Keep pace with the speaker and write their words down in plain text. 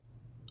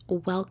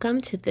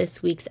Welcome to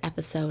this week's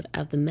episode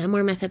of the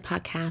Memoir Method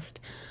Podcast.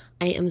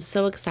 I am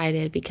so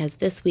excited because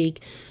this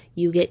week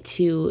you get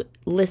to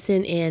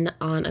listen in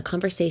on a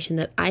conversation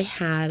that I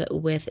had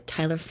with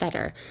Tyler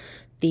Fetter,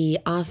 the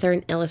author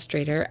and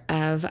illustrator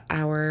of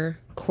our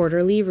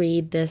quarterly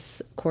read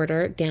this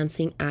quarter,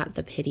 Dancing at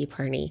the Pity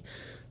Party.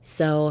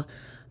 So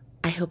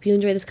I hope you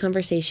enjoy this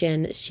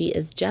conversation. She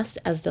is just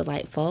as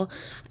delightful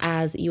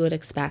as you would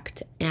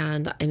expect,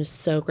 and I'm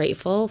so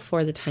grateful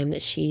for the time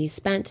that she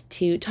spent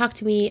to talk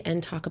to me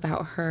and talk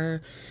about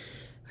her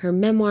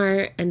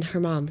memoir and her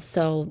mom.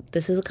 So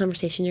this is a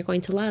conversation you're going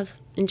to love.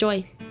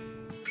 Enjoy.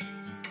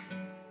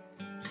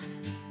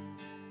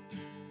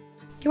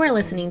 You are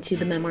listening to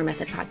the Memoir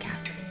Method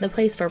Podcast, the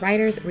place for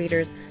writers,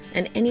 readers,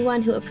 and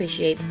anyone who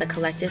appreciates the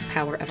collective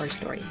power of our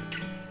stories.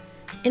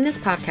 In this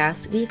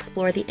podcast, we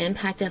explore the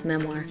impact of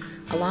memoir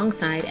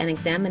alongside an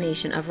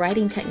examination of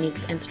writing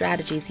techniques and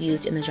strategies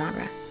used in the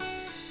genre.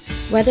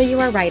 Whether you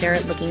are a writer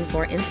looking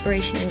for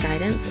inspiration and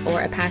guidance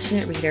or a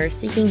passionate reader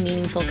seeking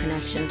meaningful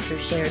connections through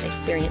shared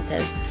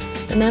experiences,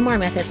 the Memoir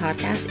Method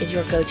Podcast is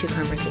your go-to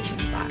conversation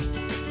spot.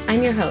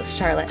 I'm your host,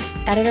 Charlotte,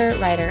 editor,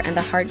 writer, and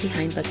the heart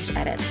behind Bookish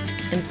Edits.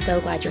 I'm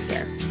so glad you're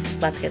here.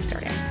 Let's get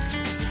started.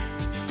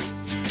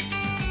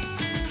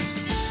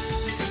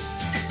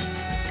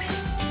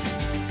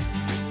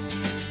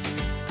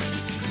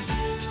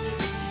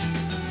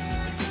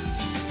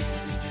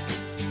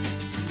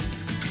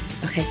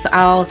 Okay, so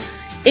I'll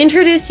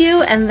introduce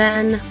you and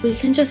then we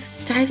can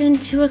just dive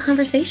into a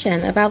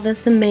conversation about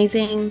this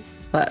amazing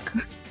book.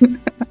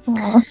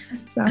 Oh,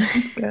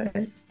 sounds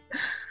good.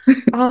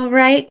 All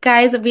right,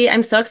 guys,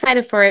 I'm so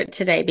excited for it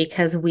today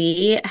because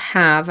we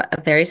have a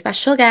very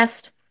special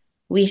guest.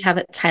 We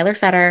have Tyler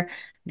Fetter,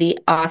 the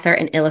author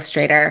and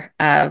illustrator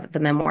of the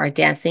memoir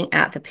Dancing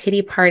at the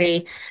Pity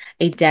Party,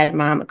 a dead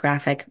mom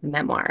graphic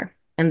memoir.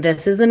 And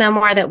this is the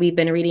memoir that we've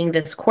been reading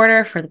this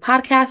quarter for the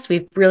podcast.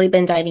 We've really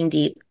been diving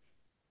deep.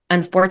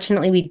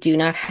 Unfortunately, we do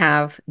not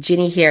have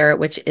Ginny here,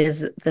 which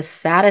is the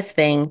saddest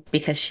thing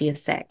because she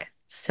is sick.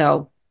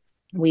 So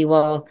we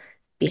will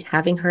be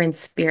having her in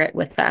spirit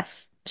with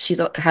us.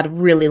 She's had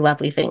really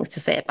lovely things to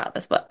say about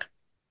this book.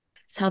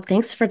 So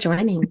thanks for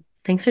joining.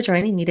 Thanks for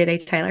joining me today,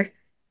 Tyler.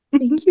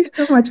 Thank you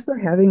so much for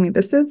having me.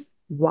 This is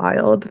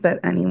wild that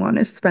anyone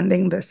is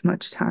spending this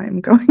much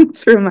time going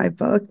through my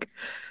book.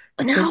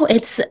 This No,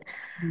 it's is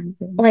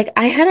amazing. like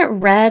I hadn't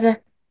read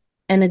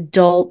an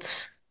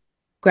adult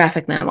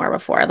graphic memoir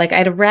before. Like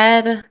I'd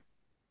read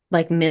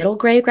like middle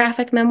grade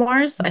graphic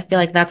memoirs. I feel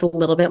like that's a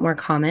little bit more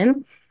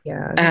common.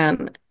 Yeah.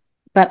 Um,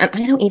 but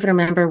I don't even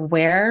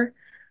remember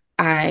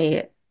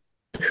I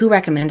who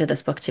recommended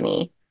this book to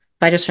me.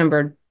 But I just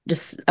remembered I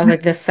was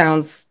like, this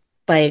sounds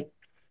like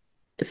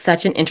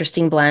such an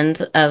interesting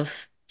blend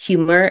of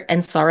humor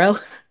and sorrow.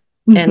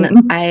 And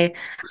Mhm.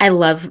 I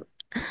love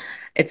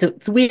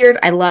it's weird.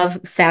 I love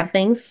sad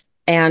things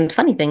and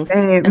funny things.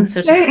 Same, And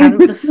so to same. have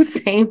the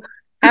same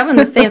having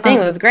the same thing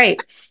was great.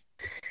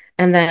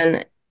 And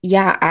then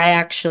yeah,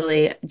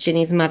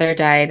 Ginny's mother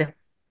died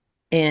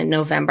in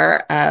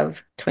November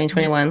of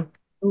 2021.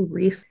 Oh,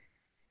 Reese.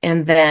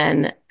 And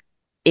then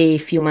a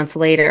few months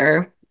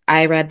later,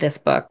 I read this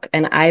book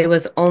and I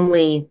was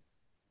only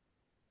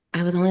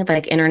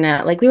like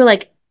internet, like we were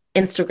like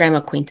Instagram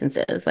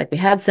acquaintances. Like we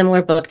had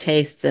similar book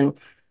tastes and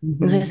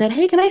so I Mhm. said,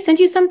 "Hey, can I send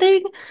you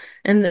something?"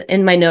 And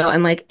in my note,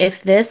 I'm like,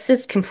 "If this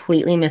is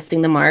completely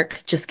missing the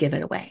mark, just give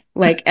it away."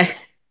 Like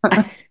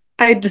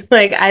I just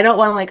like I don't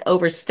want to like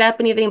overstep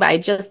anything, but I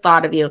just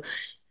thought of you.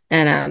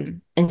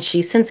 And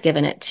she's since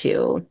given it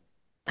to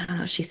I don't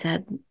know, she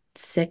said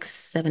 6,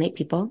 7, 8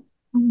 people.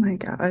 Oh my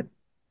God.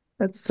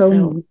 That's so So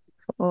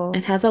meaningful.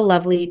 it has a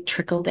lovely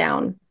trickle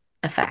down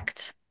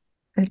effect.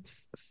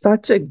 It's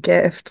such a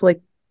gift.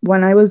 Like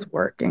when I was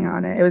working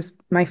on it, it was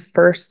my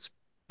first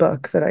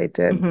book that I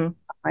did Hmm. on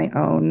my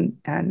own.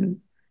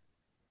 And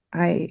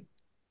I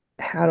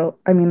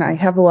I mean, I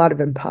have a lot of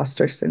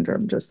imposter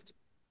syndrome just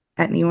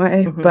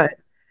anyway, Hmm. but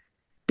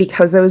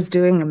because I was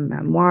doing a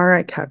memoir,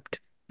 I kept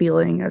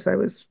feeling as I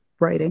was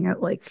writing it,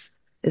 like,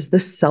 is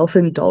this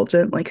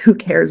self-indulgent? Like, who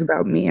cares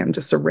about me? I'm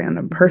just a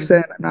random Hmm.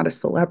 person. I'm not a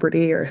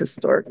celebrity or a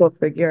historical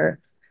figure.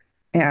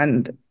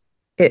 And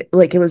it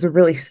was a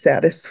really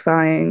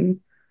satisfying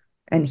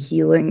and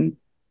healing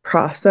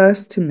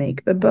process to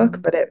make the book,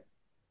 Hmm. but it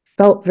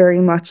felt very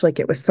much like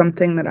it was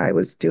something that I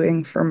was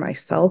doing for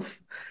myself.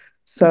 Hmm.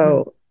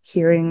 So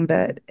hearing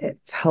that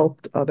it's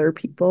helped other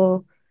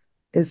people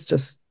is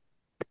just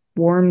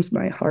warms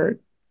my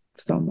heart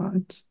so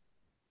much.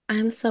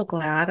 I'm so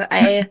glad.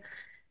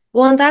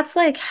 Well, and that's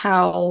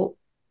how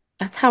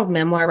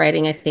memoir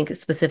writing, I think,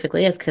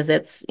 specifically is because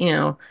it's,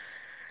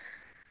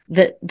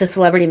 the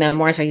celebrity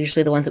memoirs are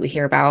usually the ones that we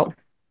hear about,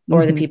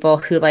 or the Hmm. people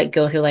who like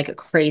go through like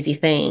crazy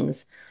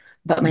things.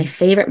 But my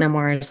favorite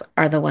memoirs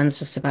are the ones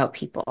just about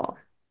people.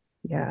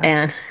 Yeah.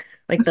 And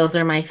like those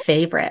are my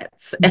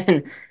favorites.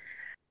 And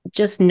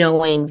just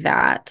knowing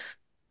that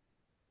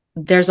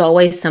there's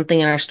always something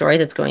in our story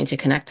that's going to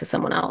connect to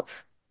someone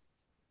else,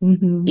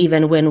 Hmm.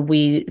 even when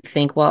we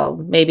think, well,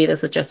 maybe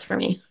this is just for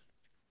me.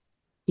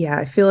 Yeah,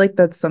 I feel like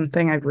that's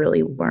something I've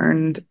really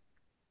learned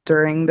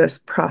during this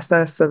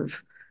process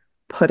of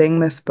putting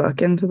this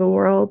book into the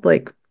world.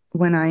 Like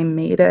when I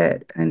made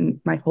it and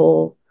my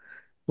whole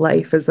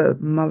life as a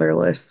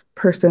motherless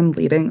person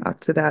leading up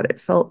to that, it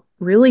felt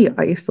really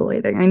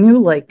isolating. I knew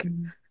like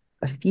Mhm.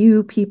 a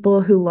few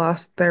people who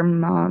lost their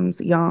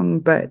moms young,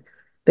 but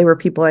they were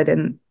people I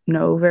didn't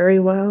know very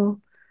well.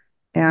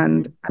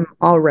 And I'm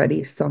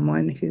already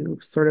someone who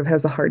sort of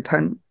has a hard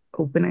time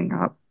opening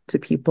up to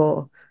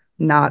people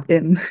not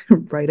in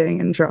writing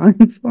and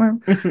drawing form.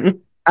 Mhm.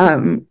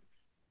 Um,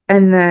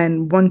 and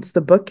then once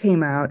the book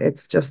came out,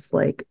 it's just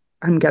like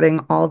I'm getting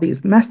all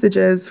these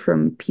messages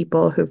from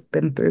people who've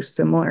been through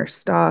similar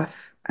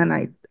stuff. And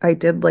I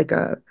did like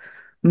a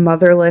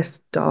motherless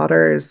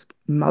daughters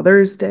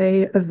Mother's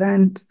Day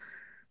event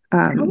How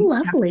after the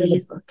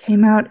lovely. book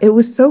came out. It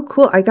was so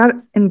cool. I got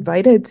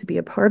invited to be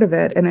a part of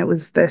it, and it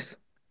was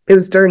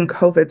during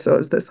COVID, so it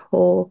was this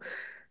whole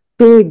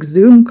big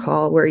Zoom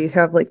call where you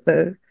have like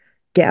the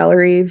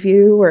gallery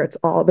view where it's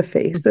all the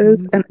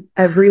faces, Mhm. and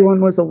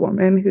everyone was a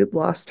woman who'd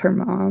lost her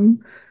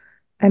mom.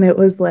 And it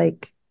was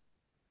like,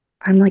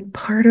 I'm like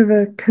part of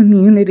a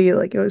community.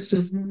 Like it was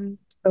just Mhm.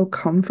 so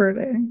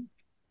comforting.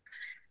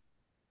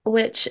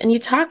 Which, and you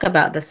talk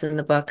about this in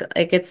the book,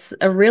 like it's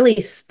a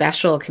really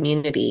special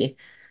community.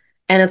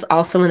 And it's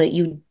also one that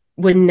you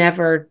would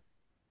never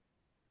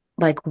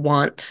like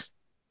want,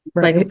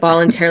 like Right.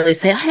 voluntarily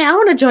say, hey, I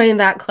want to join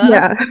that club.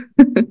 Yeah.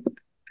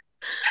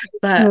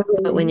 But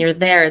when Totally. you're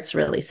there, it's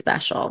really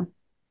special.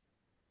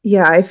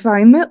 Yeah, I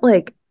find that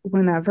like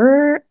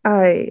whenever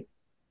I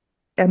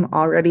am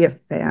already a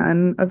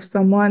fan of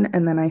someone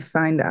and then I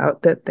find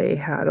out that they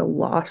had a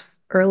loss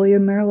early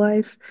in their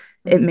life,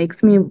 it Mhm.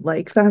 makes me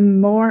like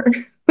them more,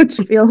 which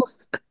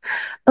feels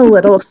a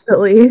little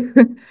silly.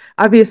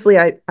 Obviously,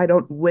 I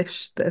don't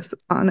wish this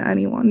on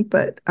anyone,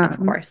 but Of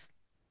course.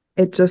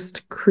 it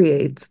just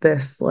creates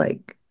this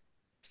like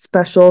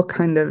special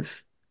kind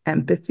of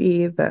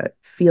empathy that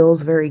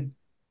feels very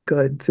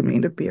good to me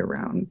to be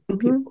around Hmm.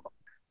 people.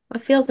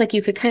 It feels like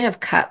you could kind of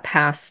cut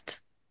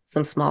past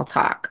some small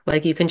talk.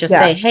 Like you can just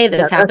say, Yeah, hey, yeah,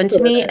 this that's happened to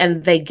what me, it is.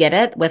 and they get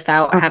it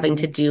without having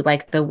to Um, do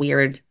like the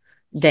weird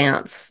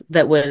dance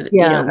that would,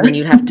 yeah. when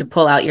you'd have to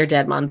pull out your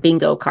dead mom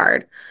bingo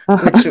card,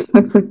 which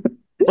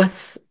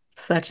was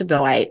such a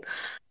delight.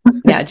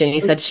 Yeah, Jenny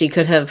said she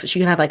could have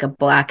like a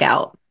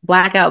blackout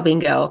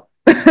bingo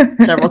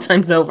several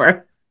times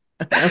over.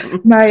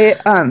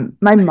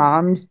 My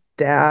mom's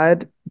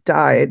dad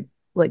died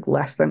like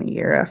less than a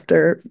year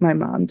after my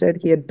mom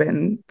did. He had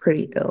been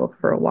pretty ill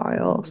for a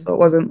while, Mhm. so it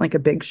wasn't like a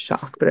big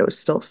shock, but it was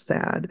still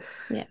sad.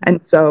 Yeah.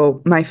 And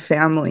so my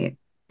family,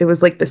 it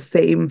was like the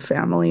same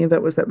family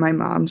that was at my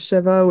mom's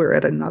Shiva. We were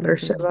at another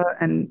Mhm. Shiva,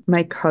 and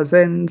my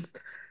cousins,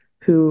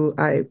 who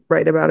I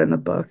write about in the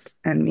book,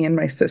 and me and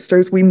my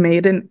sisters, we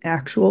made an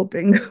actual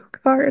bingo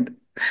card.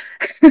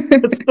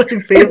 That's my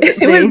It, favorite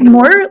it was thing.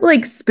 more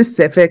like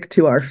specific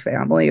to our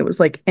family. It was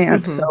like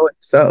Aunt so Hmm. and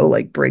so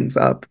like brings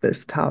up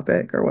this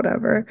topic or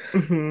whatever.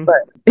 Hmm.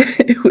 But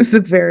it was a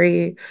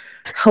very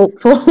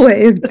helpful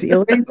way of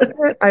dealing with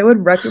it. I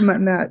would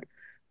recommend that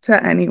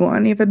to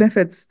anyone, even if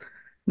it's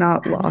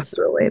not I'm s- loss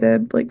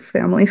related. Like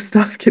family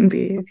stuff can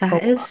be a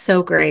that is lot.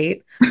 so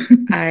great.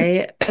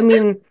 I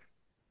mean,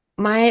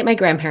 my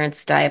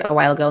grandparents died a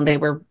while ago and they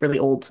were really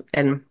old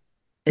and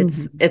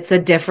Mhm. it's a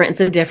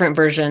different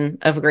version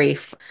of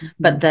grief.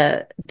 But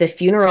Mhm. the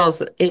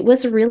funerals, it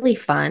was really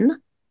fun. Like,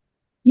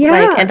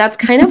 Yeah. and that's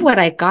kind of what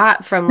I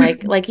got from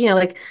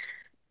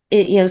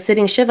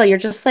sitting Shiva, you're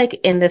just like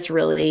in this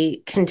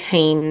really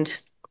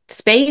contained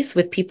space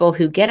with people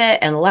who get it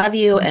and love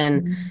you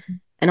Mhm.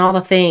 and all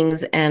the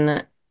things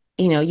and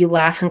you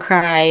laugh and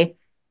cry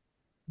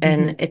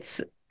and Mhm.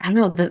 it's I don't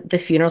know the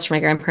funerals for my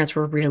grandparents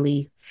were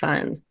really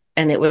fun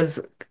and it was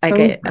like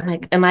So I'm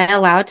like am I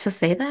allowed to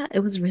say that?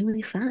 It was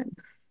really fun.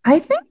 I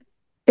think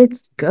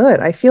it's good.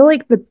 I feel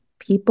like the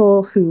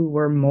people who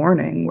were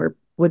mourning were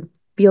would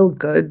feel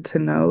good to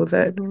know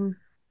that Mhm.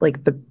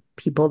 like the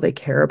people they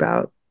care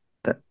about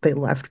that they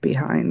left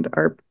behind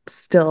are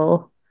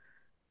still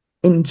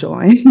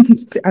enjoying,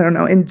 I don't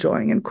know,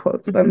 enjoying in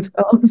quotes Mhm.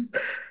 themselves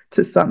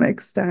to some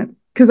extent.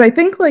 Because I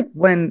think like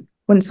when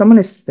someone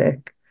is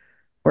sick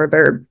or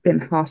they're in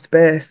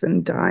hospice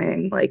and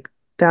dying, like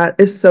that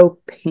is so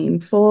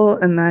painful.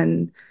 And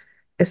then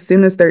as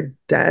soon as they're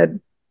dead,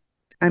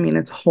 I mean,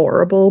 it's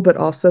horrible, but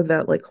also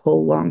that like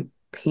whole long,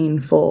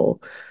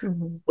 painful,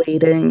 Mhm.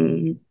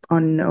 waiting,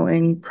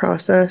 unknowing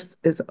process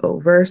is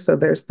over. So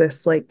there's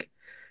this like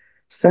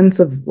sense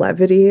of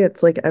levity.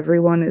 It's like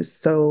everyone is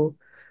so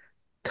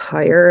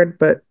tired,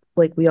 but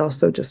like we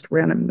also just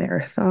ran a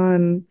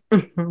marathon.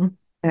 Mhm.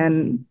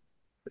 And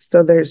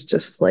so there's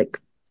just like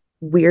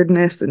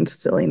weirdness and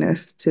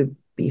silliness to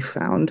be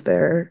found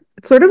there.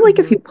 It's sort of like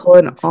if you Mhm. pull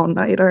an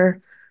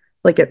all-nighter,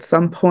 like at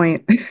some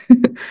point,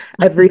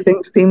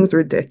 everything seems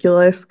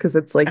ridiculous because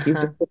it's like you've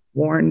Uh-huh. just been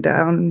worn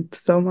down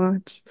so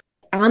much.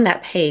 On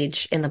that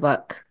page in the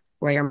book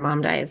where your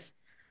mom dies,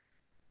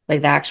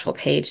 like the actual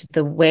page,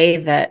 the way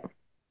that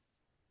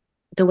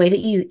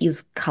you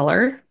use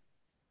color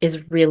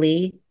is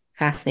really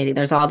fascinating.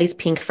 There's all these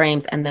pink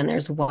frames and then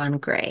there's one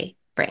gray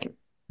frame.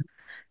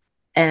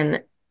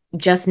 And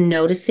just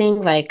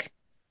noticing like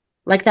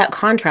that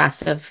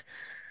contrast of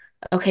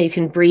okay, you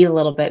can breathe a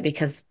little bit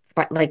because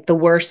like the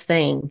worst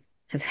thing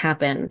has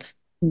happened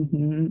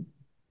Hmm.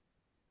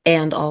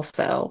 and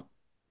also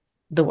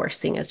the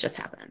worst thing has just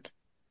happened.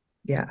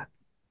 Yeah.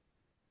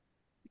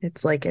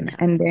 It's like an Yeah.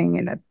 ending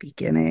and a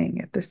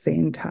beginning at the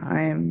same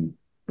time.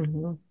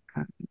 Hmm.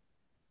 Uh,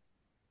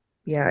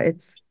 yeah,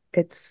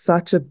 it's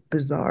such a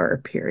bizarre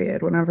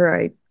period. Whenever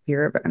I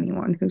hear of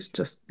anyone who's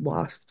just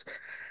lost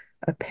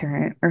a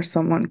parent or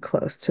someone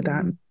close to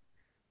them, Hmm.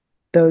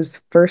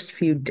 those first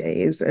few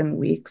days and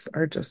weeks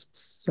are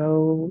just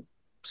so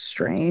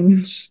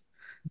strange.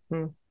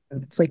 Hmm.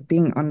 It's like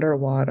being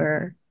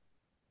underwater.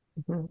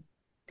 Hmm.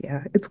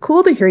 Yeah, it's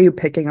cool to hear you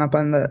picking up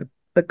on the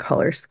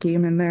color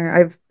scheme in there.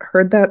 I've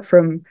heard that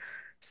from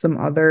some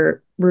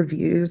other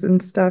reviews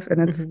and stuff,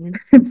 and it's Hmm.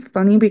 it's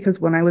funny because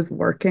when I was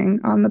working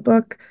on the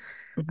book,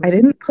 I Hmm.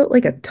 didn't put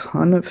like a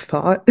ton of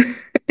thought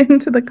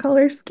into the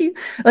color scheme.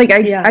 Like I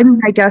Yeah.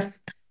 mean, I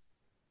guess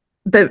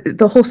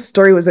the whole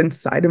story was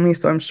inside of me,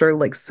 so I'm sure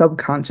like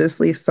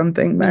subconsciously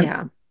something meant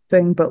Yeah.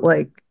 thing, but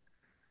like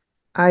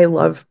I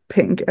love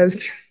pink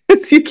as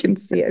as you can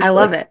see. I I feel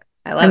love like it.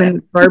 I I'm love it. in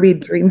Barbie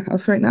dream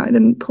house right now. I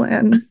didn't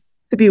plan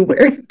to be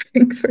wearing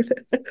pink for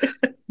this,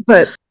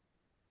 but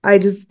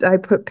I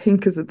put pink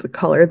because it's a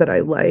color that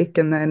I like,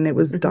 and then it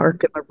was Hmm.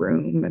 dark in the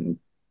room, and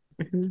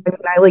Hmm. I mean,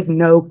 I like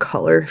know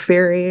color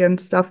theory and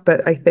stuff,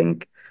 but I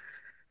think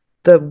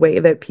the way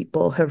that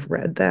people have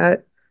read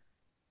that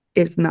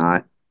is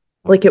not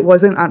like it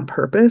wasn't on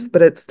purpose,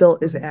 but it still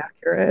is Hmm.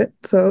 accurate.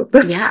 So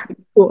that's Yeah.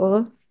 pretty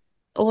cool.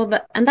 Well,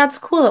 and that's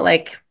cool that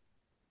like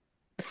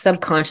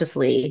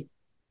subconsciously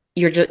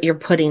you're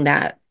putting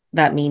that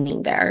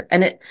meaning there.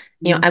 And it,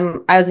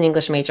 I was an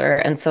English major,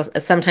 and so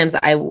sometimes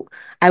I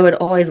would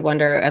always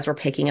wonder as we're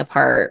picking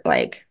apart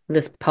like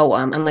this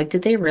poem, I'm like,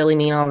 did they really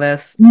mean all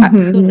this? Who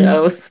Mhm.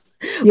 knows?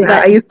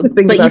 Yeah, I But used to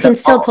think but you about can that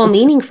still all pull the time.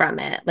 meaning from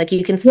it. Like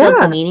you can still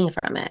pull Yeah. meaning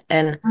from it.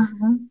 And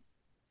Uh-huh.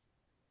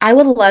 I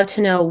would love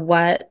to know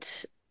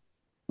what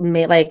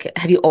made like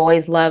have you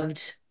always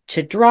loved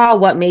to draw?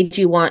 What made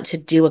you want to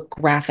do a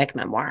graphic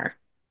memoir?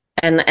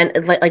 And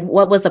like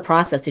what was the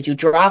process? Did you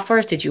draw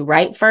first? Did you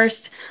write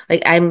first?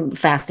 Like I'm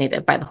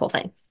fascinated by the whole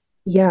thing.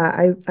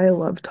 Yeah, I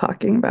love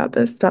talking about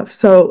this stuff.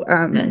 So,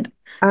 Good.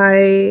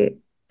 I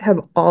have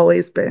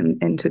always been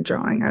into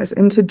drawing. I was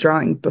into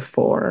drawing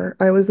before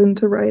I was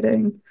into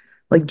writing.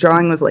 Like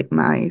drawing was like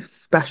my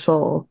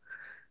special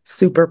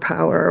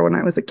superpower when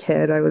I was a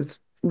kid. I was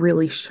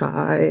really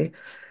shy,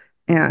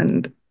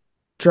 and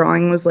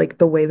drawing was like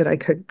the way that I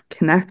could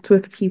connect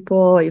with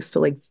people. I used to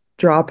like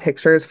draw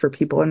pictures for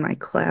people in my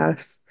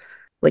class,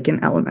 like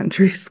in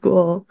elementary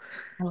school.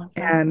 I love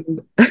that.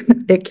 And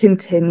it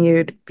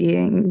continued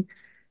being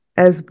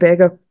as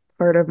big a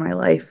part of my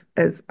life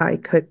as I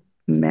could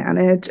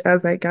manage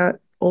as I got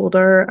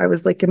older. I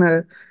was like in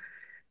a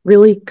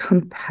really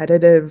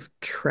competitive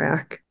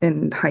track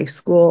in high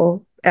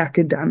school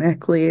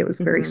academically. It was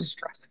very Hmm.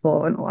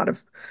 stressful and a lot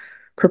of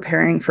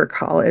preparing for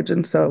college.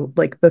 And so,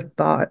 like, the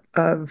thought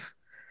of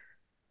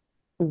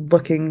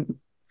looking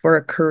for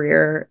a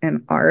career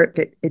in art,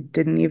 it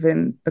didn't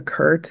even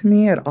occur to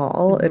me at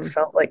all. It Hmm.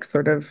 felt like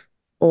sort of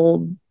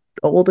old,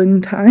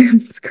 olden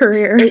times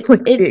career, It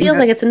like it being feels a,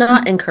 like it's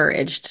not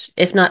encouraged,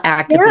 if not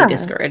actively yeah,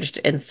 discouraged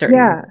in certain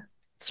yeah.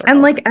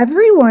 And like circles.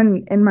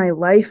 everyone in my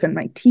life and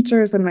my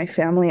teachers and my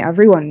family,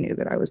 everyone knew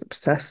that I was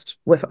obsessed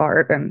with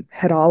art and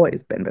had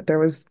always been, but there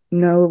was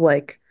no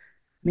like,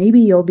 maybe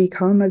you'll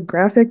become a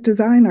graphic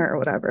designer or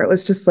whatever. It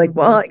was just like,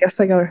 well, Hmm. I guess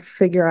I gotta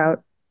figure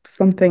out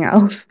something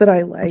else that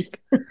I like.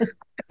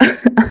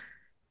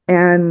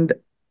 And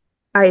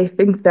I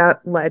think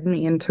that led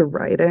me into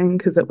writing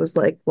because it was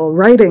like, well,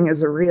 writing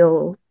is a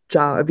real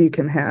job you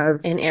can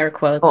have. In air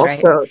quotes,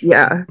 right? Also,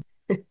 yeah,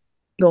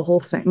 the whole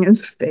thing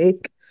is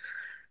fake,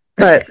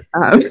 but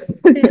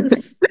It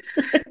is.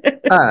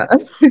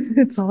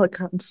 it's all a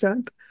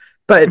construct.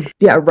 But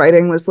yeah,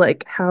 writing was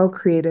like, how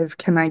creative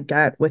can I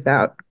get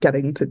without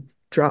getting to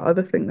draw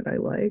the thing that I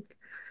like?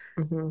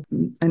 Hmm.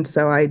 And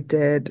so I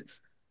did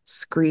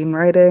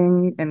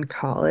screenwriting in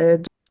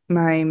college.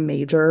 My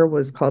major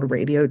was called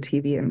radio,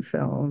 TV, and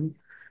film.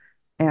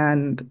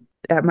 And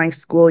at my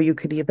school, you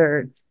could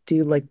either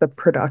do like the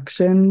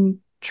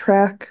production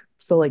track,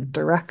 so like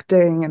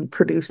directing and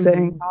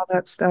producing, Hmm. all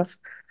that stuff,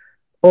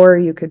 or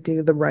you could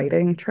do the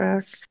writing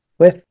track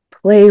with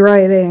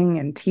playwriting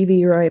and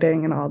TV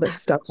writing and all this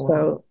That's stuff. cool.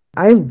 So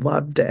I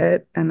loved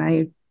it. And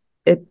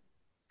it,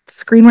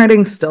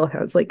 screenwriting still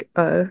has like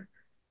a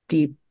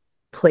deep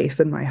place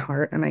in my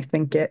heart. And I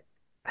think it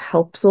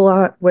helps a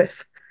lot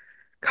with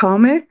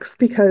comics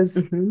because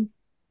Hmm.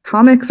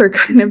 comics are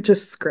kind of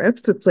just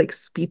scripts. It's like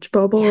speech Yeah.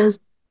 bubbles.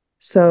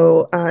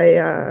 So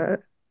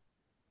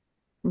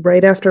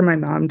right after my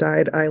mom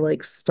died, I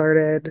like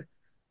started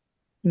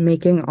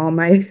making all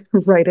my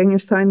writing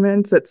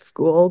assignments at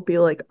school be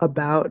like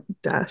about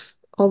death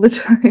all the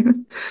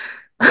time.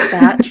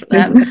 That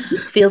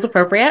feels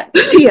appropriate.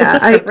 It's Yeah,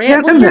 I appropriate.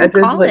 can't Well, you're in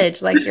imagine like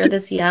college, like you're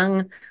this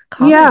young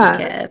college yeah,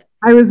 kid.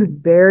 I was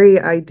very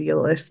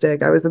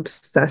idealistic. I was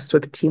obsessed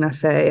with Tina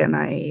Fey and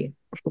I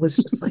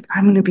was just like,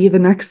 I'm gonna be the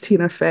next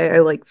Tina Fey. I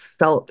like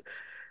felt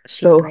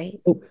She's so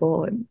great.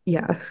 hopeful and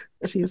yeah,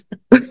 she's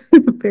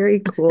very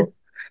cool.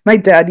 My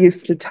dad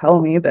used to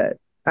tell me that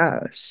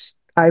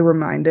I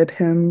reminded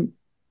him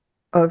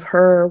of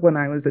her when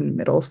I was in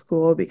middle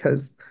school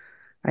because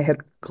I had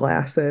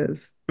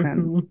glasses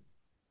and Mhm.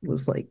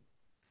 was like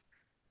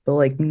the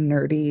like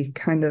nerdy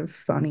kind of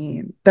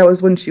funny. That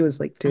was when she was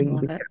like I doing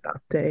love it. Weekend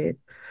Update.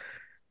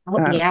 Oh,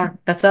 Um, yeah.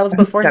 That was I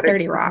was before better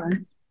 30 than Rock.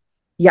 that.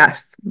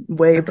 Yes,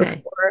 way Okay.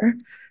 before.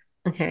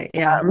 Okay.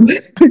 Yeah. Um,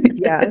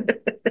 yeah.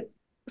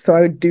 So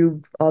I would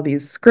do all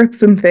these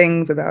scripts and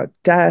things about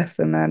death.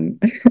 And then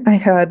I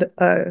had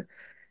a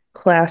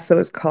class that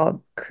was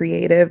called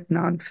creative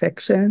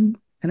nonfiction.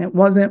 And it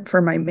wasn't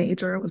for my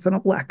major, it was an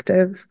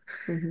elective.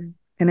 Mhm.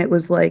 And it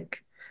was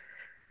like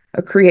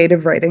a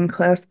creative writing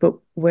class, but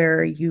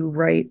where you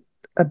write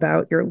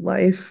about your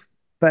life,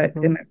 but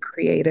in Mhm. a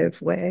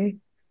creative way.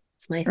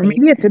 It's my Or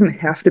maybe it favorite. didn't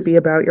have to be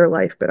about your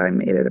life, but I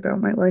made it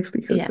about my life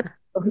because that's Yeah.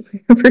 all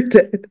I ever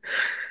did.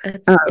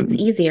 It's Um,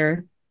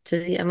 easier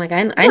to, I'm like,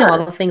 I know yeah,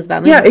 all the things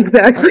about yeah, me.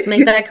 exactly. Let's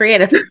make that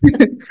creative.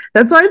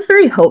 That's why it's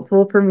very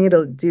helpful for me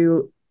to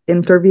do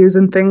interviews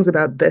and things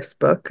about this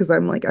book because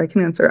I'm like, I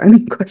can answer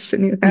any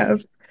question you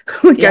have.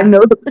 Like, I Yeah. know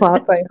the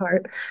plot by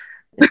heart.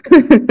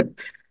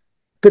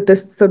 But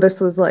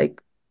this was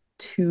like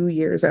 2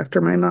 years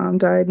after my mom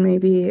died,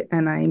 maybe,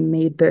 and I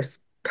made this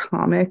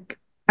comic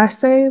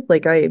essay.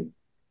 Like, I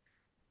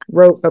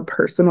wrote a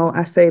personal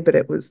essay, but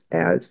it was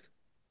as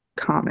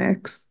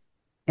comics.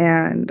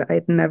 And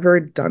I'd never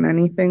done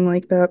anything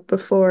like that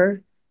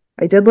before.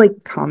 I did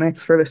like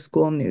comics for the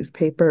school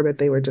newspaper, but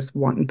they were just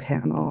one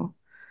panel.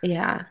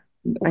 Yeah.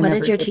 I What did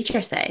never your did.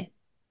 teacher say?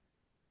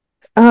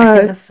 I think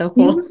Uh, that's so she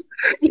cool. was,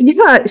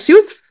 yeah, she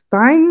was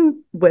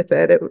fine with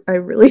it. I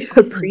really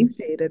Awesome.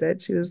 appreciated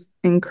it. She was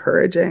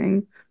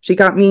encouraging. She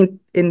got me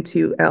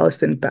into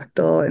Alison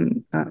Bechdel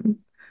and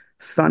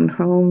Fun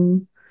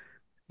Home.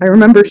 I Mhm.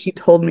 remember she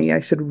told me I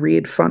should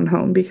read Fun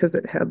Home because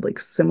it had like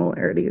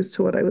similarities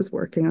to what I was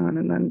working on.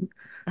 And then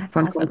That's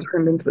Fun Home awesome.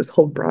 turned into this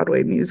whole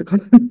Broadway musical.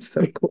 It's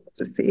so cool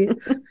to see.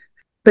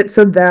 But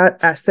so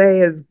that essay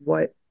is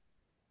what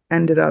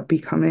ended up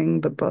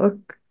becoming the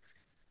book.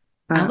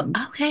 Oh, Um,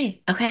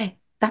 okay. Okay.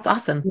 That's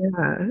awesome.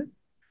 yeah.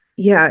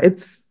 Yeah,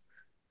 it's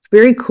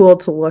very cool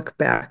to look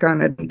back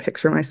on it and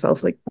picture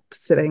myself like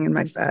sitting in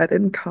my bed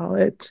in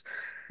college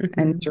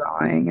and Hmm.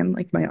 drawing and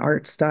like my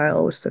art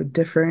style was so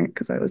different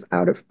because I was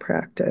out of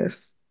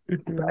practice.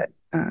 Hmm. But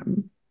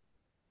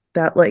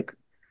that like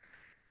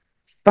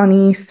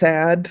funny,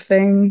 sad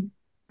thing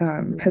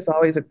has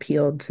always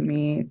appealed to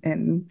me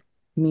in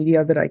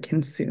media that I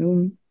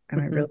consume.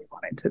 And I Hmm. really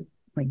wanted to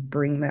like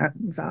bring that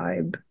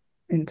vibe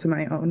into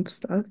my own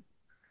stuff.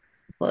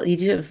 Well, you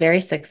do it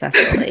very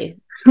successfully.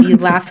 You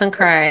laugh and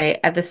cry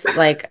at this,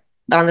 like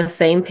on the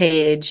same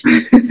page.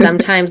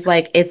 Sometimes,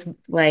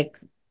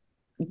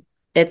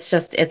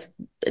 it's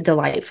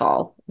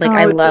delightful. Like Oh,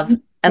 thank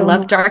you I so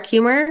love much. dark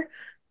humor,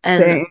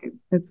 and Same.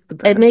 It's the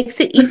it best. makes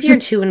it easier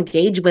to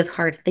engage with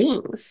hard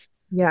things.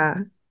 Yeah,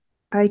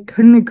 I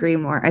couldn't agree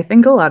more. I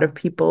think a lot of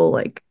people,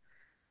 like,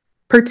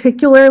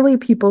 particularly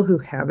people who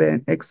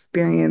haven't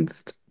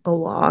experienced a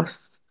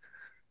loss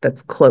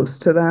that's close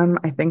to them,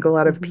 I think a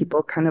lot of Hmm.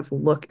 people kind of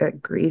look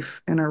at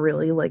grief in a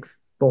really like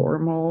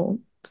formal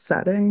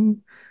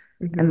setting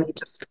and Hmm. they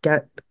just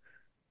get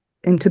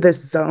into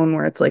this zone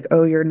where it's like,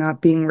 oh, you're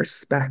not being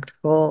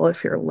respectful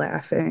if you're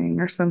laughing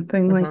or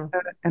something like Hmm.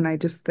 that. And I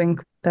just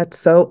think that's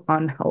so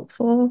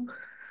unhelpful.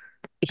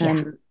 Yeah.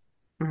 And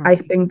I Mhm.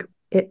 think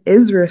it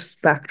is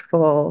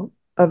respectful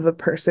of the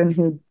person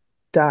who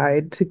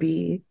died to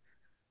be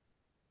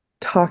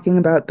talking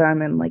about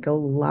them in like a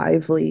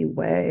lively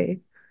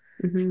way.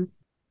 Hmm.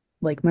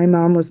 Like my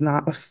mom was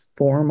not a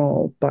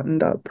formal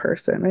buttoned up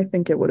person. I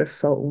think it would have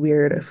felt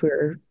weird if we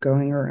were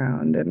going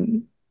around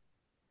and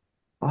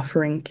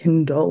offering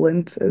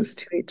condolences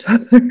to each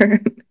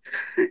other.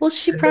 Well,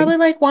 she Sitting. probably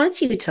like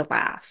wants you to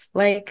laugh.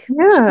 Like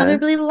she Yeah.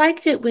 probably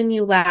liked it when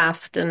you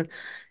laughed, and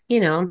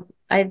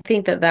I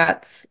think I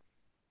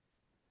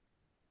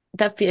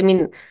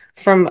mean,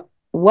 from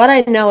what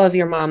I know of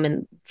your mom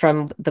and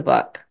from the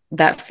book,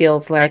 that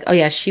feels like, oh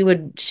yeah, she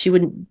would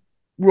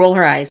roll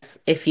her eyes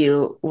if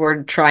you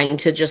were trying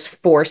to just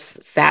force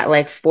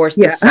the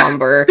Yeah.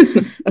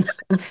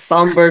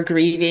 somber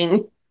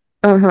grieving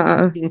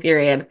Uh-huh.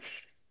 period.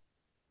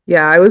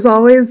 Yeah, I was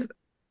always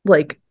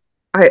like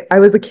I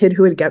was a kid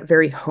who would get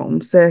very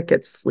homesick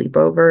at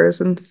sleepovers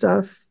and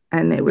stuff.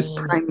 And it was Same,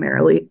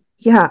 primarily,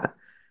 yeah,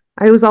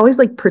 I was always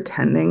like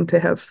pretending to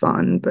have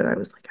fun, but I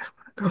was like, I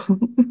want to go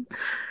home.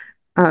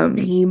 Um,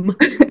 same.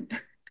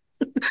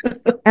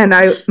 and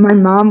my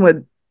mom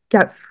would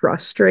get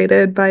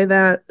frustrated by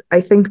that.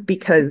 I think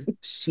because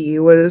she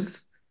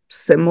was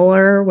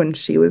similar when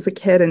she was a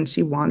kid and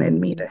she wanted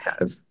me Mhm. to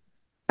have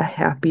a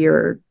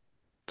happier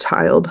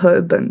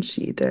childhood than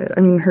she did.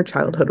 I mean, her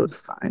childhood Mhm. was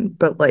fine,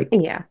 but like,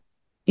 Yeah.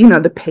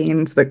 the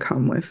pains that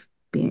come with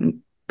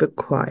being the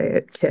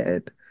quiet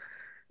kid.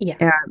 Yeah.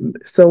 And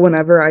so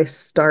whenever I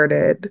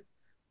started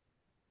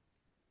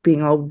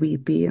being all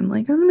weepy and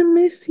like, I'm gonna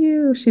miss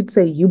you, she'd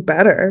say, you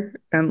better.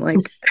 And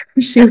like,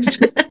 she would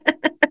just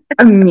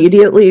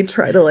immediately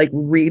try to like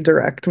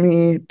redirect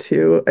me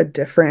to a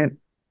different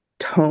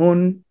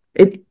tone.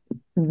 It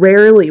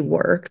rarely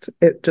worked.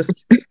 It just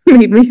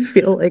made me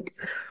feel like,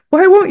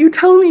 why won't you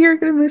tell me you're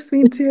gonna miss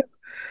me too?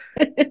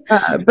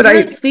 But I,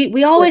 Yes,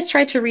 we always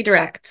try to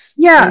redirect,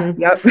 yeah, and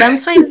yep.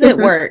 sometimes it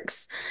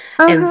works,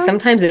 and Uh-huh.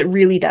 sometimes it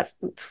really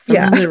doesn't.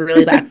 Yeah. Sometimes it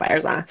really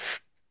backfires on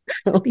us.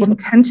 The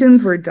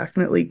intentions were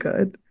definitely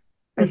good.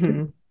 I can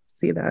Mhm.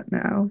 see that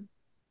now.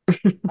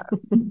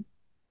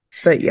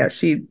 But yeah,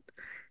 she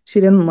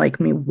didn't like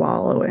me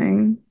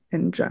wallowing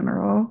in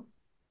general,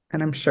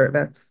 and I'm sure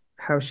that's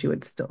how she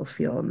would still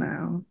feel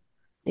now.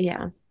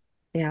 Yeah,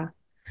 yeah.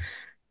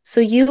 So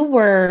you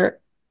were,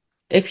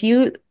 if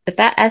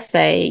that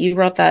essay, you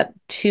wrote that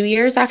 2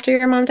 years after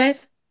your mom died?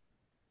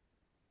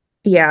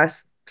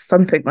 Yes,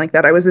 something like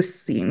that. I was a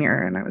senior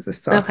and I was a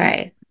sophomore.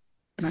 Okay.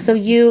 My So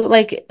mom. you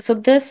like, so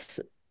this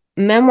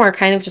memoir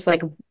kind of just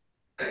like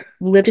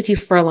lived with you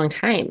for a long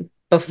time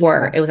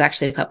before Yeah, it was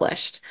actually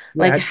published.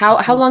 Like yeah.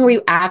 how long were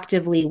you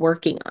actively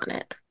working on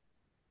it?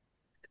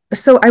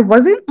 So I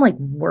wasn't like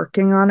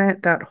working on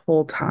it that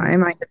whole Mhm.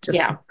 time. I had just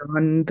Yeah.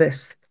 done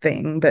this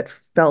thing that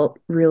felt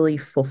really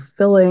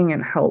fulfilling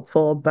and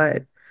helpful,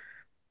 but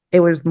it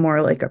was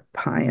more like a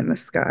pie in the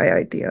sky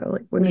idea.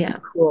 Like, wouldn't it be Yeah.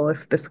 cool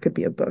if this could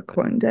be a book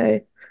one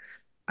day?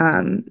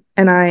 And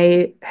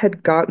I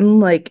had gotten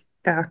like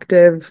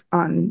active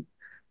on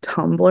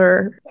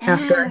Tumblr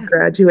after I Yeah.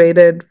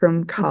 graduated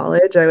from Mhm.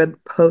 college. I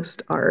would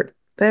post art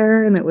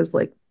there, and it was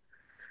like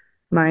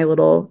my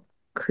little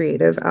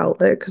creative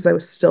outlet because I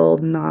was still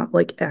not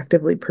like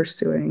actively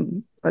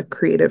pursuing a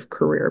creative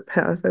career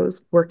path. I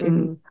was working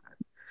Mhm.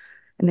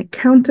 in an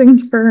accounting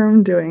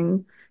firm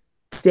doing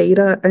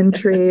data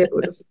entry. It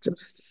was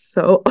just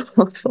so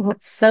awful.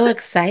 That's so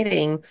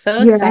exciting. So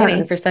Yeah.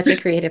 exciting for such a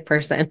creative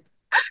person.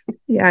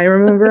 Yeah, I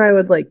remember I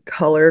would like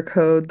color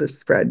code the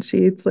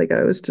spreadsheets. Like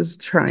I was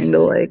just trying to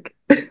like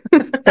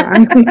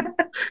find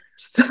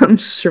some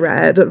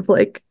shred of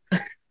like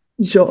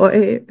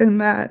joy in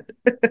that.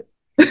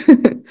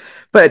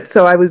 But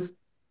so I was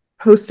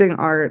posting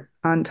art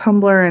on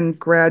Tumblr and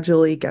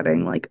gradually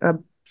getting like a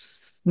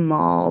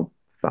small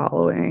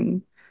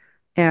following.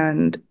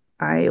 And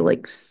I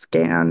like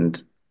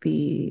scanned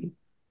the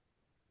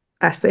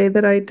essay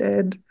that I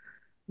did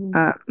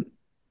um,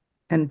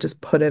 and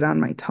just put it on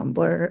my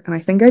Tumblr. And I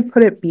think I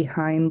put it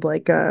behind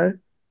like a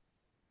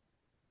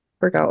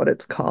forgot what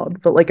it's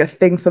called, but like a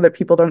thing so that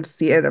people don't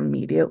see it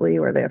immediately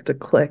where they have to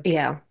click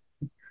Yeah,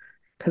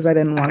 because I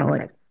didn't I want to like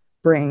remember.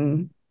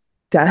 bring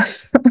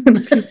death on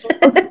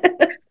people.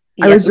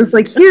 I was just Yes.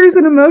 like, here's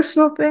an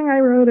emotional thing I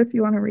wrote if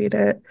you want to read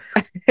it.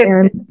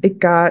 And it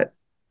got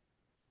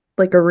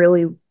like a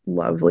really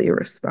lovely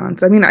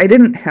response. I mean, I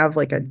didn't have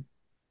like a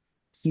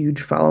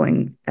huge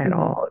following at Mhm.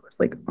 all. It was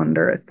like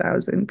under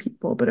 1,000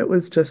 people, but it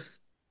was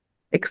just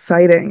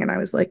exciting. And I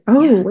was like,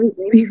 oh, Yeah. wait,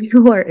 maybe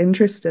people are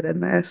interested in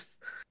this.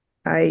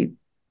 I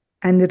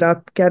ended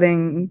up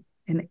getting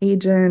an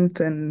agent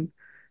and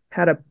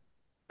had a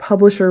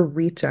publisher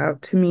reach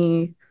out to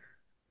me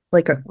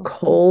like a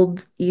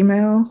cold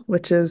email,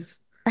 which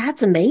is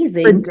That's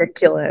amazing.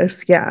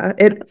 ridiculous. Yeah.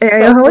 It That's I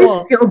so always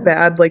cool. feel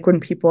bad like when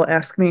people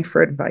ask me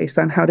for advice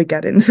on how to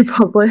get into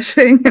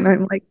publishing and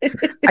I'm like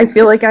I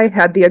feel like I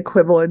had the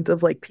equivalent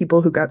of like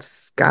people who got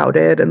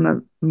scouted in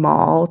the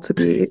mall to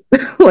be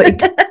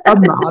like a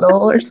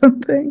model or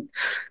something.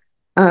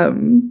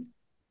 Um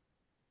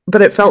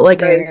but it felt That's like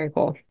very, I very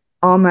cool.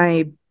 all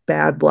my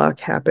bad luck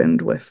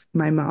happened with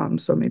my mom,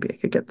 so maybe I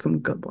could get some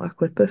good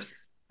luck with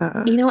this.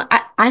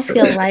 I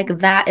feel like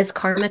that is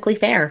karmically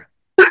fair.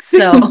 Thank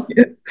So,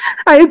 you.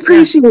 I yeah,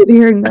 appreciate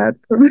hearing that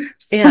from yeah,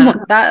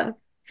 someone. that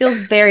feels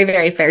very,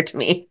 very fair to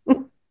me.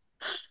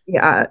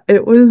 Yeah,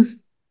 it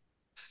was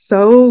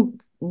so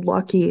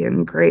lucky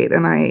and great.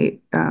 And I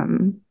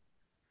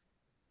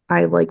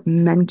like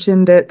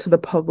mentioned it to the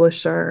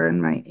publisher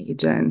and my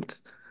agent,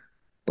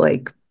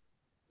 like,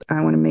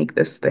 I want to make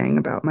this thing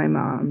about my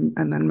mom.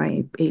 And then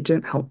my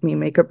agent helped me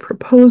make a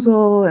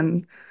proposal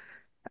and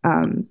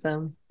um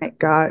So, it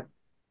got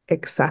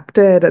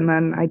accepted. And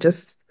then I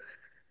just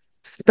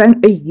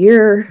spent a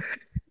year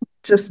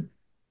just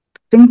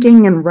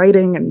thinking and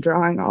writing and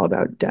drawing all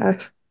about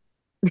death.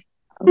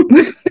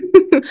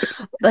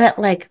 but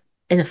like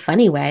in a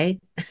funny way.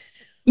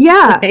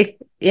 Yeah. Like,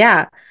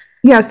 yeah.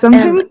 Yeah. And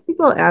Sometimes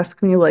people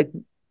ask me, like,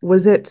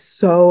 was it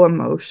so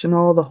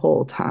emotional the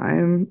whole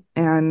time?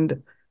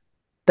 And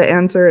the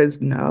answer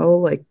is no.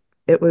 Like,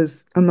 it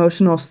was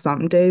emotional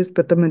some days,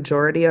 but the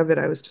majority of it,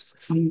 I was just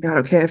like, oh my God,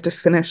 okay, I have to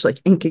finish like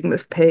inking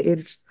this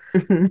page.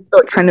 So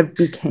it kind of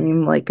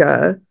became like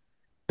a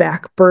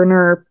back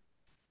burner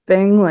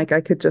thing. Like,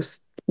 I could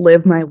just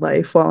live my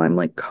life while I'm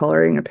like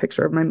coloring a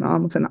picture of my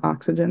mom with an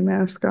oxygen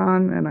mask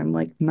on, and I'm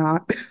like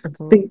not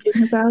Mhm.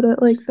 thinking about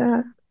it like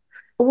that.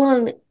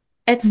 Well,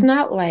 it's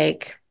not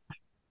like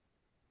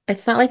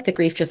it's not like the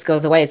grief just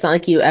goes away. It's not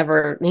like you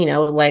ever,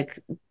 like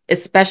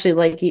especially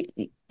like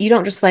you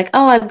don't just like,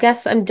 oh, I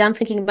guess I'm done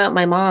thinking about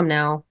my mom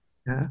now.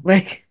 Yeah.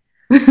 Like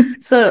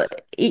so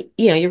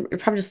you're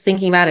probably just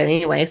thinking about it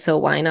anyway, so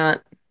why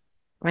not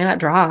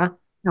draw?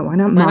 Yeah, why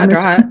not Why not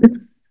draw it?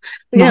 monetize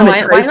Yeah,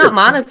 why monetize not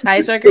it?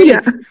 monetize our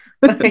Yeah.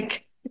 grief?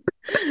 Like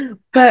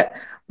but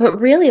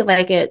really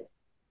like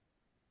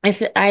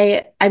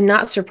I'm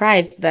not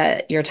surprised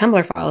that your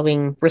Tumblr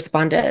following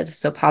responded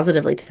so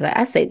positively to the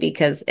essay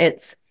because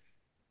it's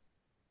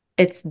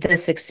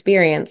this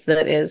experience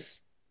that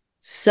is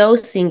so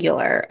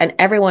singular and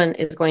everyone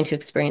is going to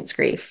experience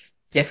grief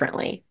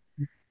differently.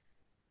 Yeah.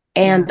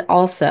 And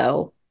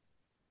also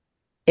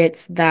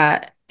it's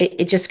that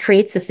it just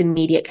creates this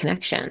immediate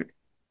connection.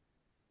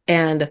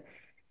 And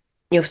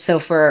so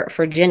for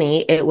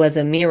Ginny, it was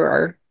a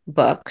mirror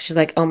book. She's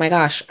like, oh my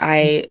gosh,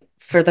 I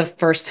for the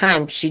first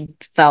time she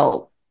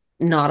felt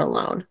not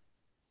alone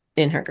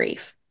in her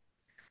grief.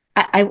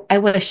 I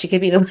wish she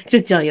could be the one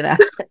to tell you that.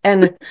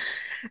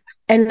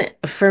 And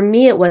for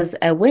me, it was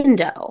a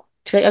window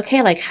to be like,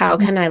 okay, like how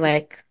can I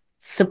like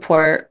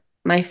support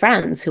my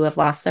friends who have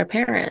lost their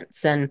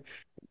parents? And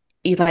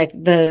you like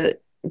the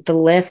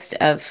list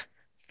of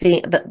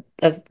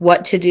of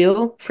what to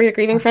do for your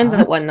grieving friends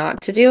Uh-huh. and what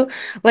not to do.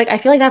 Like I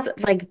feel like that's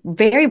like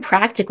very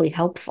practically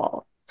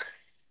helpful.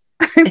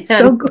 I'm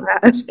so And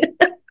glad.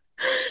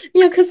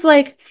 because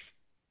like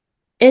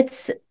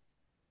it's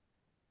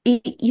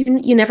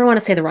you never want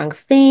to say the wrong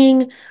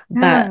thing,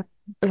 Yeah.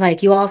 but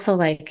like you also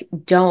like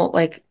don't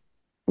like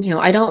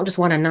I don't just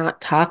want to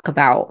not talk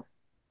about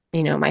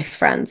my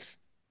friends'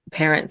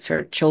 parents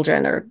or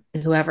children or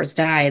whoever's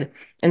died.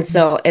 And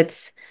so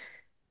it's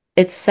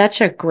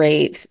such a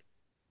great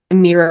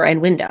mirror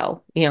and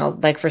window,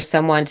 like for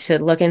someone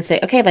to look and say,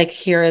 okay, like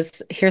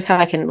here's how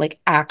I can like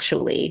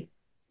actually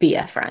be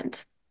a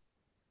friend.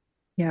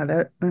 Yeah,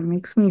 that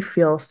makes me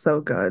feel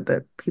so good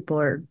that people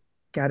are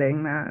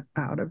getting that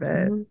out of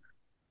it. Mhm.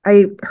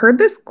 I heard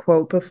this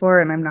quote before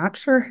and I'm not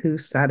sure who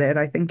said it.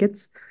 I think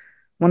it's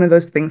one of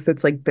those things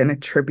that's like been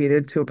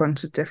attributed to a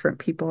bunch of different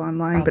people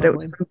online, but it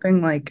was Probably.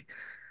 something like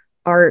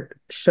art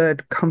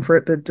should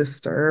comfort the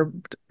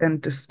disturbed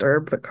and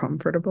disturb the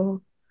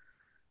comfortable.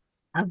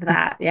 Love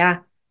that. Yeah.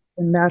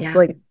 And that's Yeah.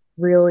 like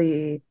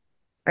really,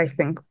 I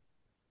think,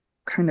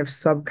 kind of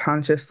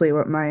subconsciously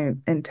what my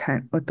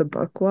intent with the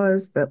book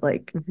was that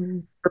like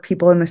Mhm. for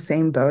people in the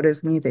same boat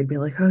as me, they'd be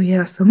like, oh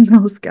yeah, someone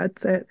else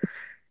gets it.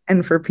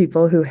 And for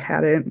people who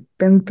hadn't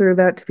been through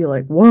that to be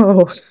like,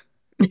 whoa,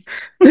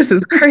 this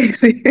is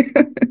crazy.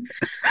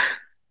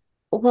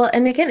 Well,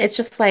 and again, it's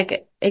just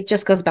like it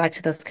just goes back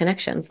to those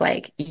connections.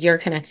 Like you're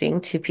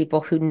connecting to people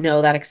who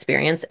know that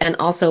experience and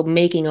also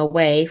making a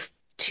way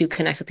to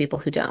connect with people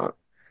who don't.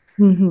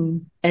 Hmm.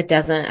 It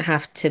doesn't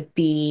have to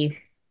be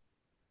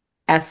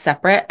as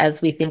separate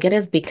as we think it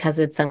is because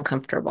it's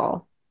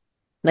uncomfortable.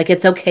 Like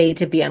it's okay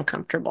to be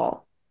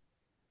uncomfortable.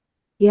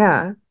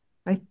 Yeah.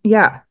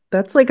 Yeah,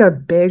 that's like a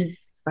big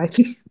like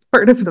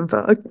part of the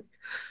book.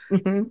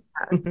 Hmm.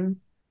 Hmm.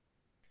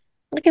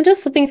 Like I'm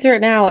just flipping through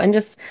it now and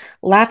just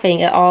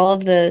laughing at all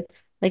of the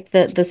like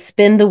the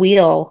spin the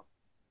wheel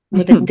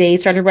where the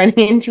days started running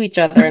into each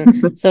other.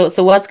 And so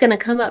what's gonna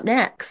come up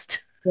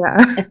next?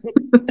 Yeah.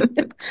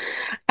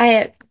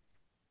 I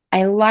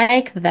I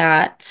like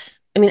that.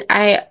 I mean,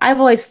 I've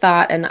always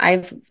thought, and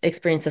I've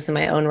experienced this in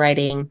my own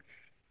writing.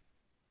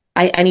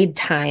 I need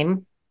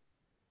time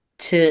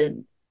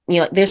to,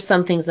 there's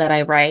some things that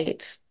I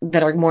write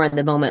that are more in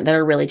the moment that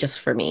are really just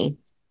for me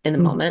in the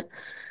moment.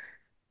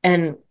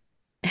 And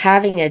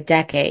having a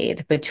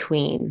decade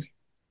between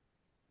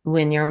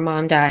when your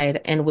mom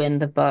died and when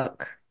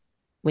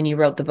you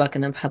wrote the book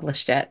and then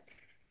published it,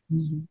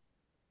 Mhm.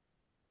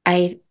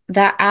 I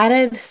that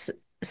added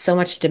so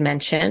much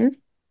dimension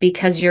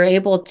because you're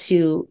able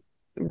to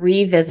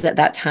revisit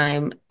that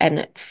time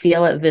and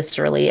feel it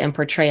viscerally and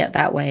portray it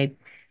that way.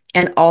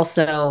 And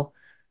also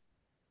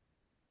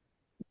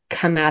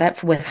come at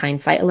it with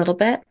hindsight a little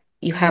bit.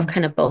 You have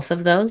kind of both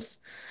of those.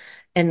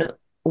 And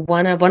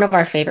one of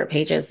our favorite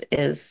pages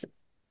is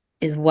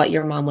what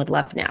your mom would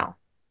love now.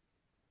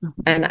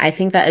 And I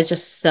think that is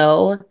just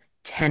so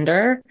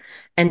tender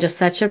and just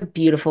such a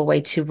beautiful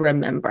way to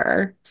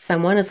remember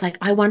someone is like,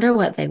 I wonder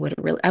what they would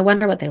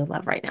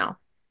love right now.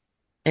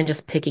 And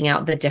just picking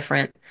out the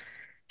different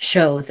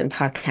shows and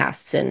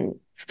podcasts and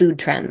food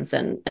trends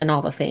and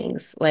all the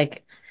things.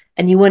 Like,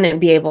 and you wouldn't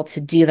be able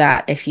to do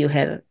that if you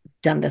had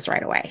done this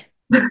right away.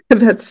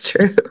 That's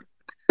true.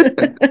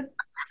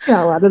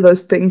 Yeah, a lot of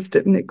those things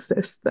didn't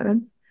exist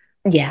then.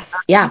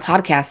 Yes. Yeah.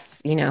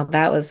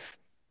 Podcasts,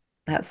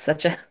 that's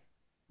such a,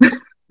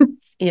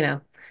 you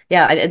know,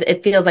 yeah,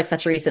 it feels like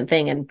such a recent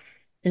thing. And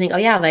I think, oh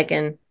yeah, like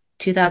in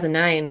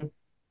 2009,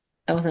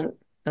 that wasn't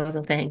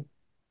a thing.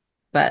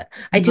 But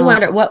I do No,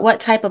 wonder what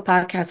type of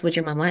podcast would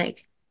your mom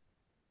like?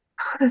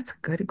 that's a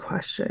good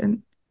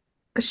question.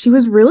 She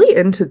was really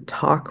into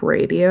talk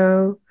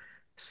radio.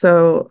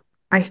 So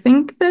I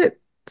think that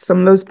some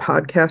of those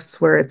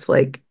podcasts where it's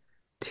like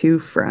two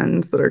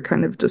friends that are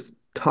kind of just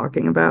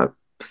talking about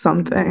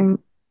something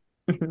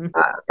Hmm.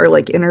 or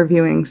like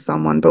interviewing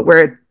someone, but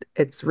where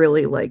it's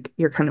really like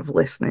you're kind of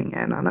listening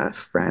in on a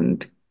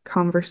friend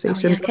Oh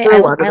conversation. yeah, Those okay. are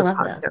a lot of I the love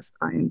podcasts this.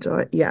 I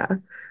enjoy. Yeah.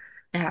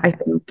 Yeah. I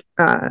think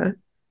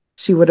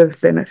she would have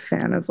been a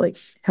fan of like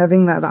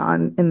having that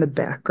on in the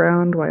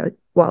background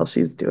while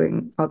she's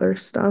doing other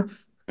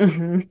stuff,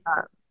 Hmm.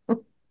 uh,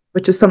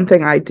 which is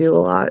something I do a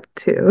lot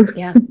too.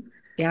 Yeah.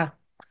 Yeah.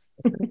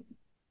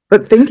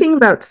 But thinking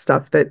about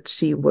stuff that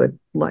she would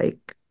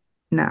like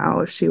now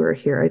if she were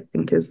here, I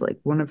think is like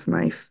one of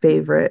my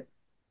favorite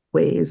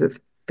ways of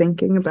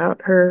thinking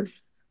about her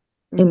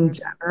in Hmm.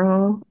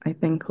 general. I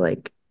think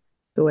like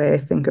the way I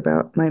think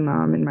about my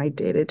mom in my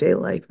day-to-day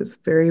life is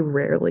very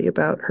rarely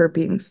about her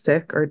being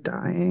sick or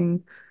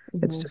dying.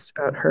 It's Hmm. just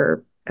about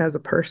her as a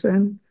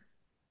person.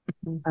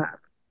 Uh,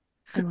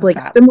 I love like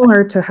that.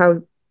 similar to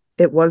how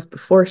it was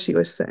before she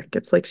was sick.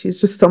 It's like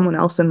she's just someone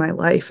else in my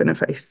life. And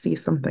if I see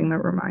something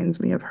that reminds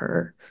me of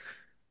her,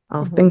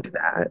 I'll Hmm. think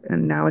that.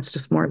 And now it's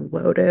just more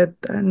loaded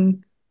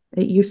than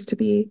it used to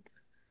be.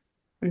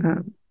 Hmm.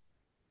 Um,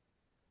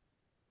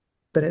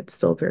 but it's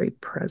still very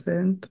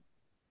present.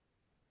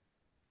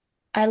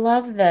 I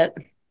love that,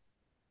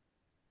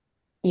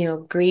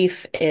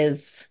 grief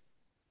is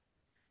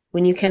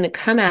when you can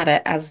come at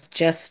it as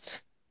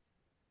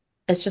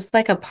it's just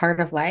like a part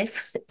of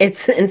life.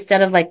 It's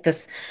instead of like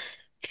this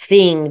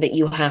thing that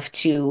you have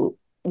to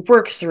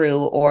work through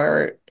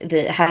or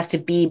that has to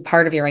be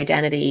part of your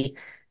identity,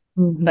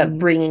 but Hmm.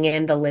 bringing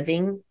in the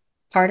living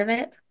part of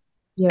it.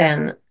 Yeah.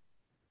 And,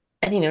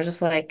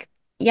 just like,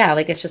 yeah,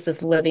 like it's just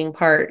this living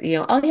part,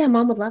 oh yeah,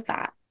 mom would love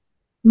that.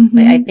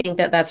 Like, I Hmm. think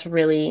that that's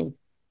really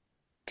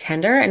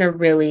tender and a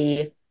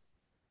really,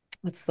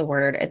 what's the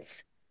word?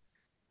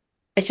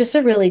 It's just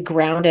a really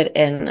grounded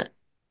in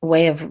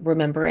way of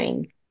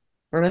remembering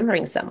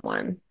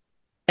someone.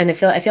 And I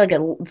feel like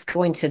it's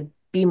going to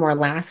be more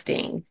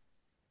lasting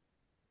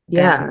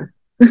Yeah.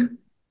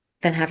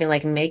 than having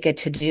like make a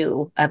to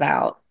do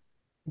about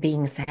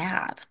being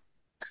sad.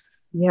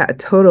 Yeah,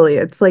 totally.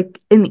 It's like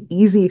an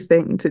easy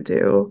thing to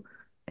do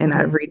in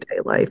Mhm. everyday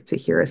life to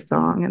hear a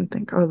song and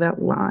think, oh,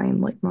 that line,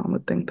 like mom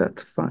would think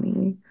that's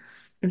funny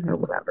or Mhm.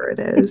 whatever it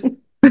is.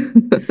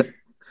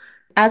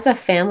 As a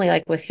family,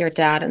 like with your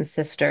dad and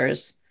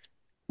sisters,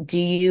 do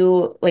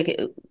you like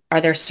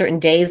are there certain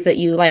days that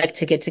you like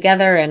to get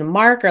together and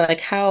mark, or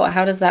like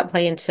how does that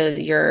play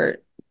into your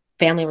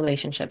family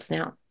relationships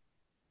now?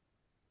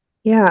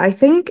 Yeah, I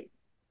think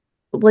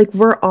like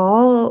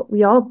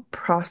we all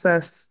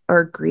process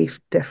our grief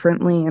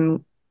differently,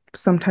 and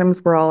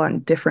sometimes we're all on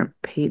different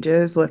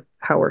pages with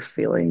how we're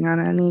feeling on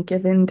any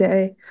given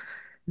day.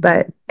 Mhm.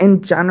 But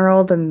in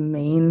general, the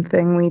main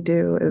thing we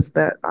do is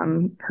that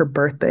on her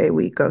birthday,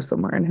 we go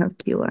somewhere and have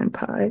key lime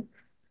pie.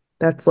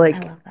 That's I like,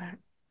 love that.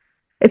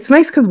 it's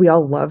nice because we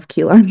all love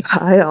key lime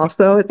pie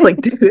also. It's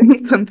like doing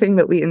something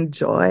that we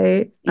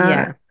enjoy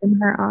Yeah. in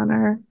her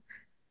honor.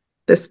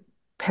 This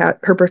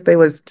her birthday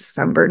was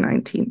December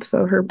 19th,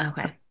 so her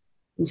Okay.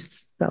 we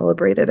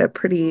celebrated it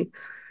pretty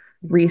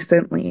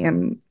recently,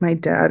 and my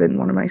dad and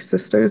one of my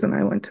sisters and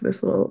I went to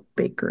this little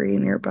bakery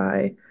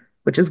nearby,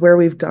 which is where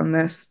we've done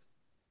this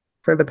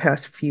for the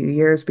past few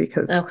years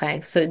because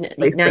Okay. So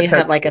place now that you have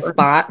has like a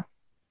spot.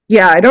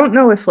 yeah, I don't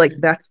know if like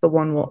that's the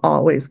one we'll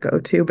always go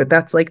to, but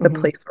that's like the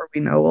Mhm. place where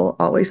we know we'll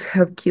always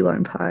have key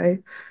lime pie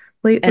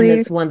And lately.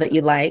 it's one that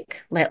you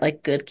like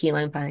good key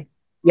lime pie.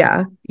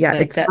 Yeah, yeah,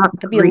 Like it's that, not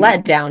that'd be a green.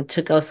 letdown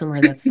to go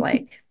somewhere that's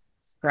like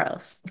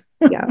gross.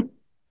 Yeah.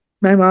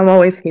 My mom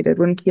always hated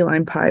when key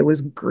lime pie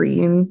was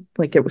green.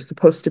 Like it was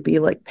supposed to be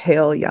like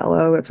pale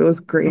yellow. If it was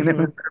green, it meant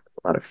Mhm. there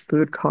was a lot of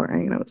food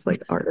coloring and it was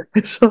like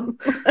artificial.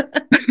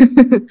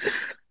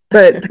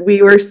 But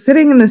we were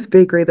sitting in this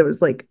bakery that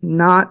was like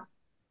not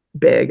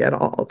big at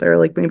all. There are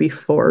like maybe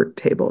four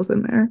tables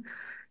in there.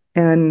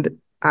 And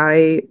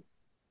I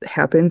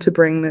happened to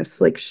bring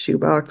this like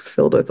shoebox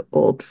filled with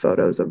old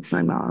photos of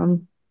my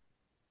mom.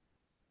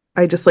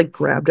 I just like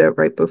grabbed it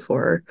right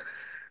before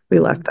we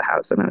left Mhm. the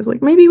house and I was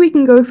like, maybe we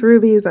can go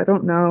through these. I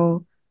don't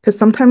know. Because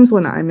sometimes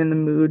when I'm in the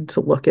mood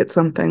to look at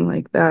something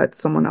like that,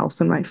 someone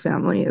else in my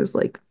family is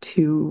like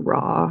too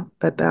raw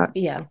at that,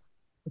 Yeah.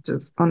 which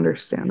is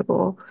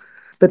understandable.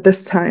 But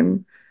this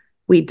time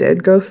we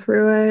did go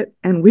through it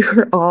and we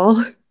were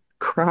all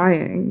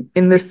crying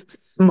in this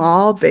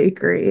small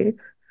bakery,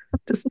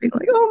 just being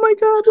like, oh my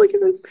God, look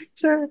at this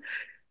picture.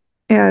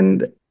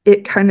 And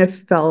it kind of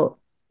felt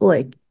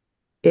like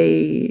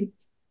a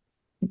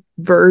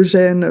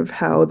version of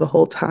how the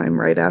whole time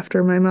right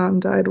after my mom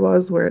died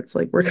was, where it's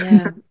like we're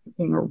kind of Yeah.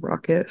 making a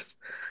ruckus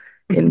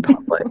in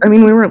public. I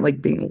mean, we weren't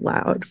like being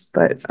loud,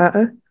 but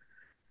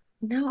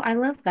No, I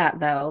love that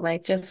though.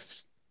 Like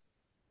just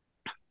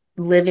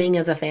living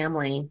as a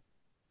family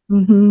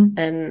mhm,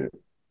 and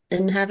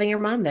having your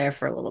mom there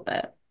for a little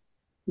bit.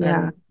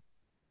 yeah. And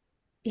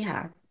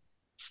yeah.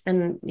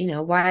 And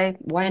why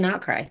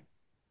not cry?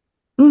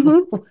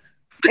 Hmm.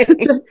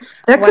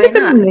 That could Why have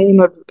been the not? name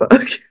of the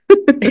book.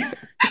 Yeah,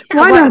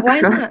 Why why not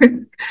why cry? not?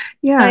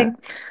 Yeah. Like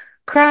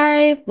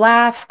cry,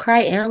 laugh,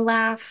 cry and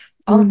laugh,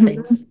 all the Hmm.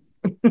 things.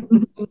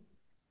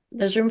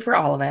 There's room for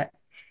all of it.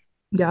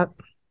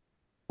 Yep.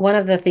 One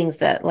of the things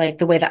that like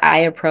the way that I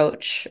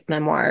approach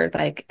memoir,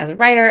 like as a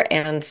writer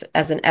and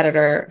as an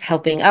editor,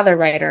 helping other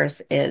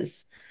writers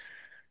is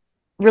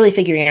really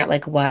figuring out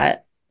like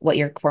what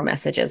your core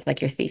message is,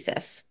 like your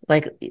thesis.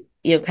 Like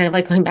kind of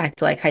like going back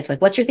to like high school,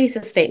 like what's your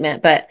thesis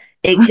statement? But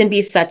it can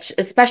be such,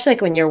 especially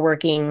like when you're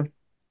working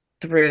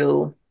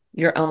through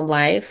your own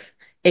life,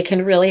 it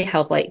can really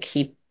help like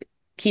keep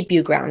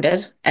you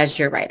grounded as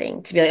you're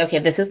writing to be like, okay,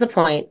 this is the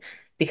point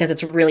because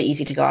it's really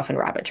easy to go off in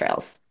rabbit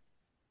trails.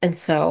 And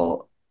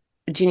so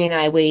Jeannie and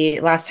I, we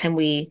last time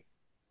we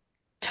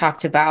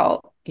talked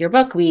about your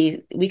book,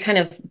 we kind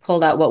of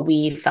pulled out what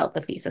we felt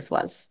the thesis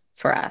was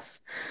for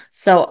us.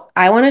 So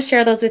I want to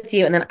share those with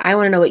you, and then I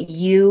want to know what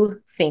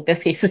you think the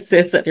thesis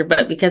is of your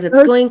book because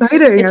So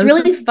exciting. it's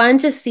really fun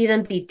to see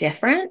them be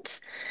different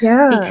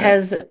Yeah.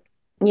 because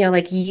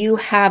like you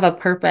have a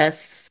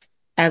purpose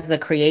as the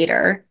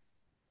creator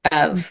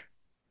of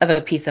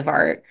a piece of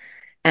art,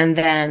 and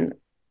then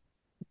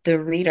the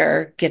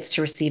reader gets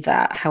to receive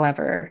that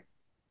however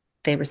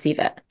they receive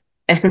it.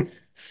 And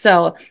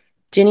so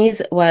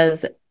Ginny's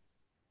was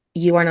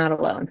You Are Not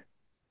Alone.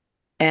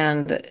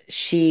 And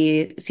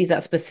she sees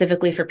that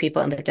specifically for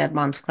people in the Dead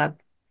Moms Club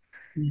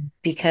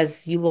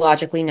because you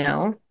logically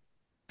know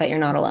that you're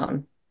not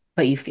alone,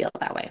 but you feel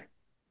that way.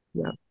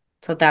 Yeah.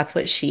 So that's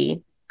what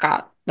she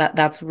got.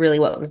 That's really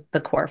what was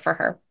the core for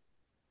her.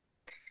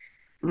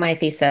 My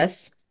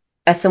thesis,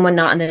 as someone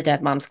not in the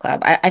Dead Moms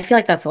Club, I feel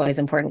like that's always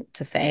important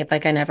to say.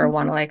 Like I never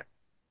want to like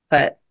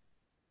put,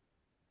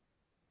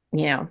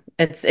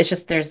 it's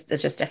just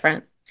it's just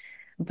different.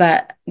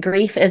 But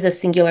grief is a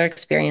singular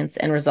experience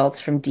and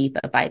results from deep,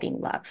 abiding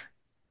love.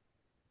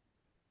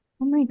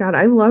 Oh my God,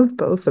 I love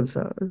both of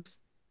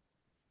those.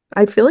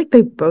 I feel like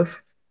they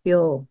both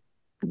feel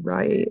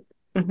right.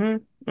 Hmm.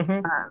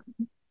 Hmm. Um,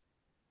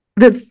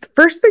 the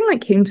first thing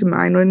that came to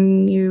mind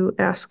when you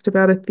asked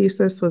about a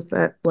thesis was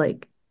that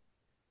like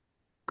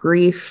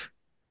grief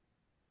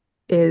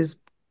is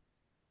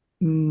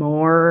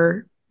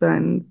more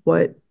than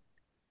what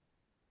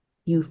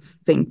you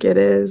think it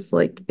is,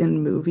 like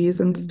in movies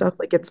and Hmm. stuff.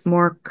 Like it's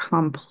more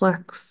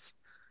complex.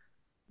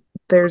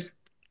 There's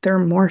there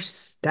are more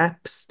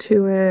steps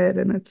to it,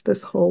 and it's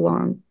this whole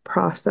long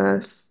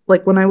process.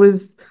 Like when I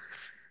was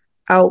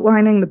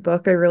outlining the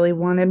book, I really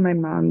wanted my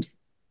mom's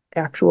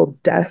actual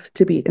death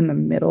to be in the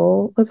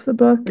middle of the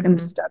book Hmm.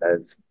 instead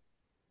of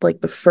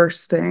like the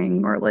first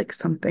thing or like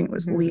something it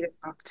was Hmm. leading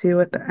up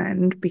to at the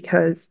end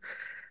because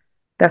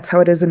that's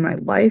how it is in my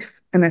life.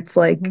 And it's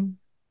like Hmm.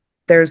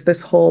 there's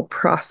this whole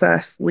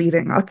process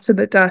leading up to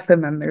the death,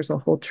 and then there's a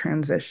whole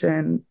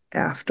transition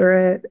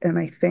after it. And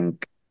I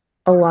think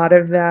a lot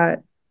of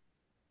that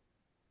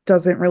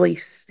doesn't really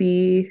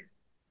see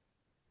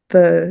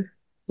the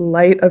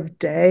light of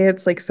day.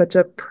 It's like such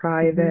a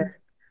private Hmm.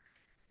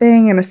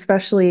 thing, and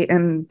especially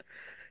in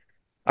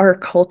our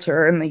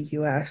culture in the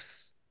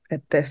US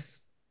at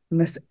this in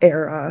this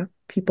era,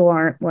 people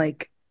aren't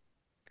like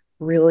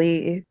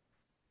really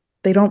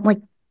they don't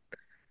like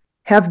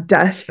have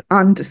death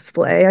on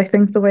display, I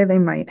think the way they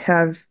might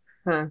have,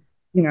 Huh.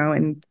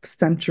 in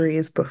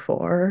centuries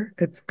before.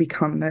 It's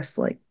become this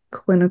like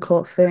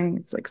clinical thing.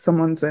 It's like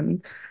someone's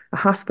in a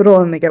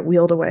hospital and they get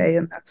wheeled away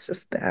and that's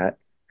just that.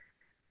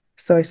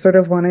 So I sort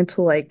of wanted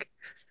to like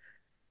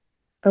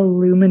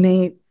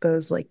illuminate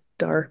those like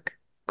dark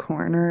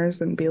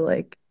corners and be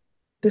like,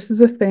 this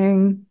is a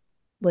thing.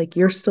 Like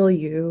you're still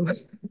you.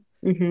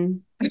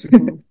 Hmm.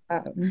 Hmm.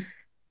 um,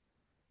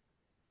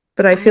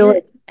 but I feel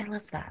like I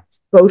love that.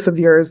 both of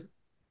yours,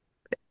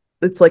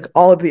 it's like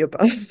all of the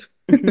above.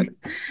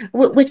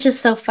 Which is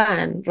so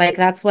fun. Like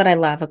that's what I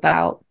love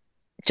about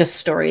just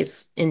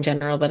stories in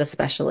general, but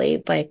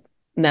especially like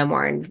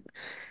memoir and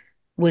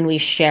when we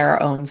share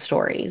our own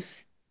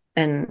stories.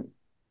 And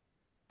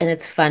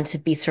it's fun to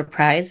be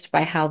surprised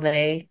by how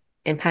they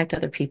impact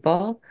other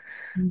people.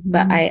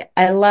 But Mhm.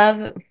 I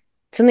love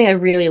something I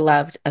really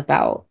loved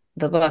about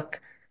the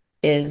book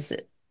is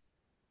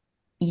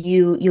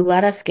you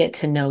let us get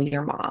to know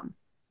your mom.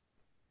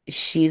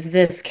 She's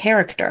this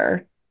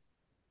character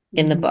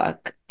in the Mhm.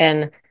 book,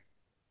 and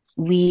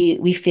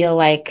we feel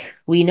like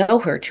we know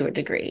her to a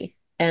degree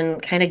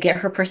and kind of get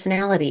her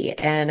personality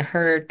and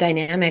her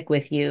dynamic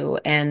with you,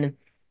 and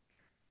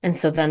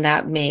so then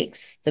that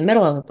makes the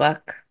middle of the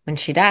book when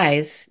she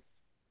dies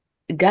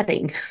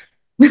gutting.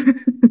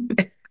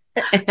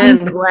 I'm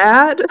And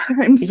glad.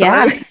 I'm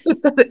yeah. sorry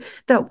that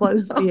that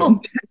was the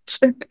No.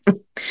 intention.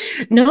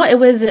 No, it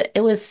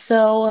was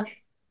so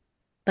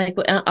like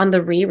on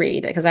the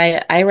reread because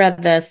I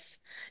read this.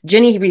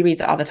 Jenny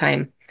rereads all the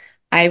time.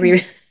 I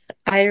re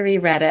I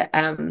reread it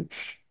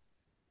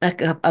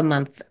like a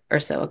month or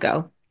so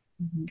ago,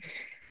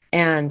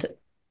 and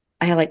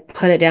I like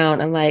put it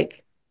down. I'm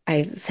like,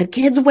 I said,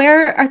 kids,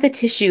 where are the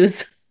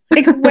tissues?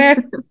 Like where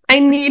I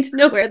need to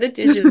know where the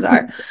tissues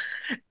are.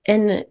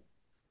 And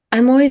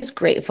I'm always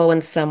grateful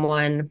when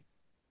someone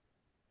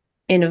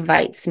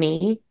invites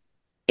me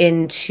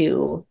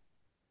into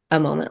a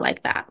moment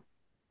like that.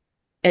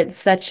 It's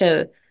such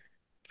a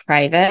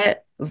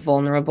private,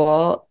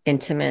 vulnerable,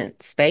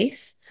 intimate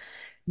space.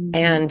 Mhm.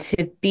 And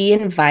to be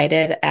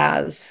invited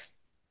as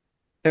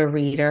a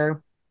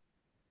reader,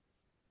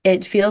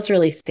 it feels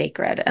really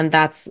sacred. And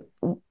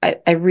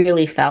I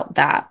really felt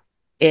that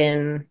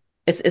in,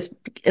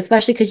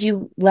 especially because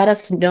you let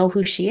us know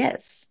who she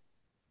is.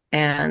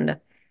 And,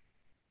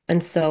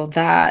 and so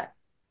that,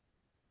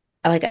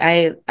 like,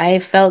 I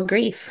felt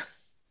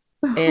grief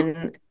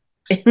in,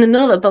 in the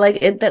middle of it, but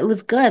like, that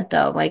was good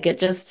though. Like, it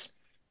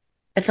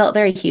felt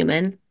very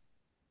human.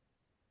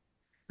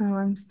 Oh,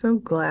 I'm so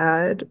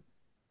glad.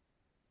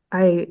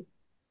 I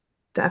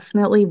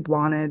definitely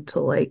wanted to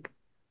like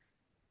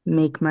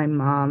make my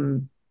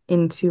mom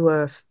into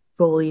a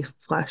fully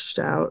fleshed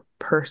out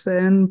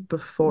person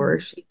before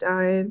Mhm. she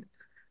died.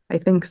 I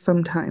think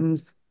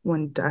sometimes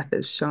when death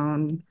is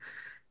shown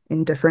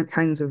in different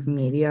kinds of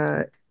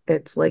media,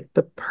 it's like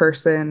the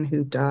person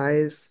who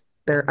dies,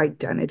 their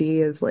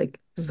identity is like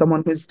Mhm.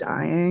 someone who's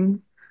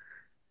dying.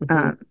 Mhm.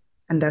 Um,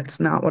 and that's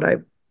not what I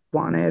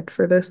wanted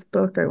for this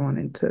book. I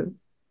wanted to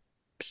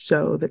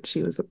show that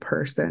she was a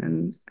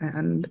person.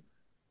 And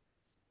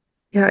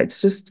yeah,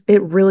 it's just,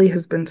 it really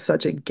has been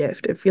such a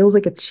gift. It feels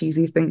like a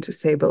cheesy thing to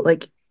say, but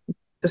like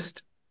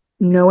just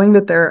knowing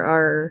that there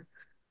are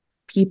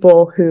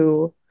people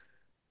who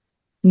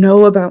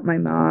know about my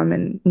mom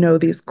and know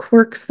these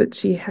quirks that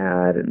she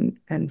had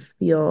and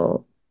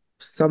feel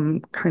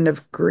some kind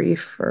of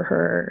grief for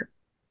her,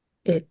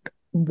 it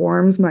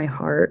warms my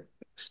heart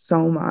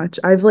so much.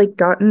 I've like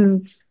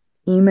gotten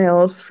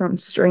emails from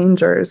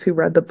strangers who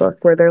read the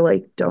book where they're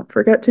like, don't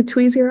forget to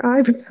tweeze your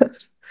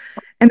eyebrows.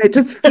 And it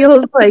just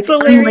feels That's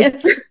like I'm like,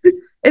 hilarious.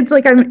 it's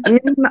like I'm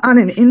in on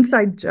an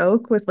inside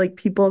joke with like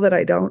people that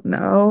I don't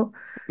know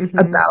Hmm.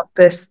 about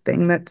this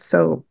thing that's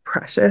so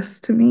precious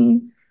to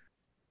me.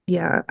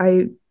 Yeah,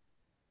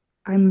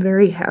 I'm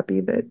very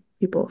happy that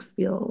people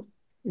feel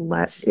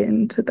let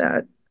into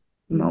that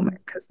moment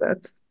because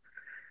that's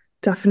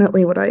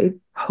definitely what I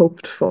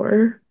hoped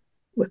for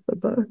with the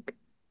book.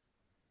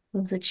 It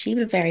was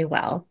achieved very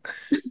well.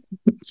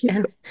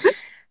 Yeah.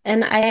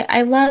 And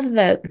I love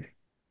that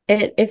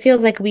it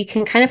feels like we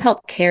can kind of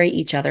help carry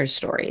each other's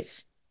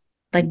stories.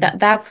 Like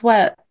that's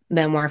what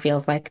memoir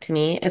feels like to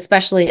me,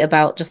 especially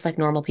about just like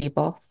normal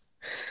people.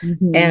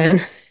 Mhm. And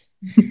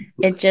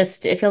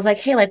it feels like,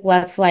 hey,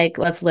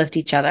 let's lift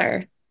each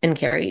other and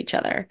carry each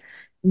other.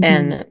 Mhm.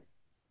 And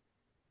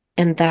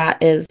and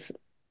that is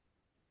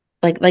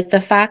like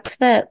the fact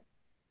that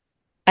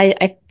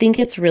I think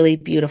it's really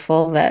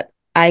beautiful that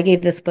I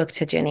gave this book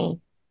to Ginny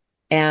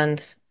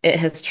and it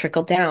has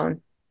trickled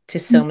down to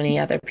so many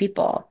other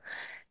people.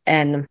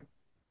 And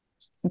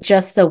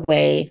just the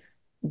way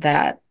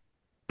that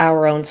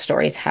our own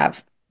stories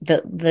have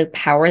the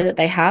power that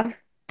they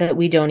have that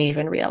we don't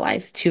even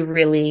realize to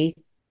really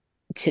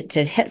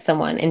to hit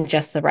someone in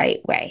just the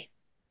right way.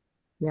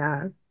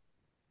 Yeah,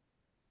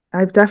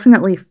 I've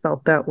definitely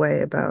felt that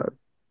way about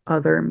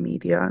other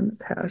media in the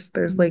past.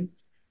 There's like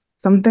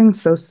something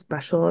so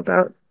special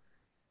about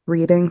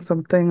reading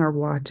something or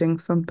watching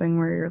something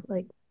where you're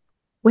like,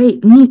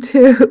 wait, me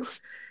too.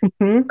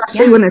 Mhm.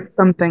 Especially Yeah. when it's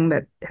something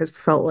that has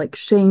felt like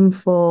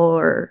shameful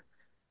or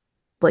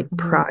like Mhm.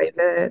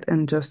 private,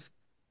 and just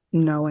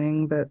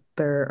knowing that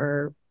there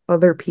are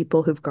other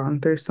people who've gone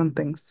through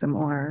something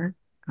similar.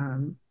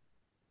 Um,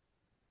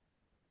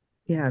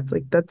 yeah, it's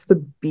like that's the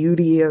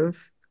beauty of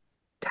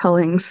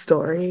telling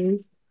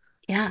stories.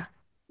 Yeah.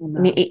 And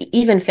I mean,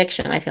 even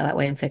fiction, I feel that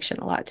way in fiction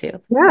a lot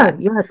too. yeah,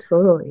 But yeah,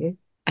 totally.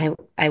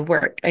 I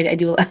work. I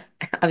do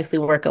obviously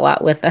work a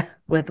lot with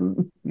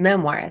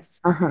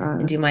memoirs and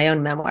Uh-huh. do my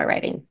own memoir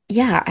writing.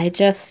 Yeah, it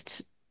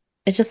just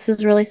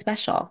is really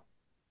special.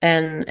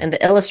 And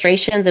the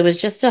illustrations, it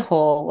was just a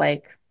whole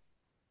like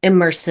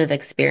immersive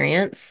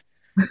experience.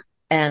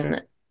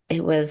 And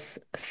it was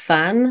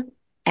fun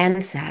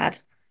and sad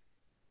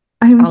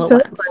I'm all at so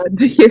once. glad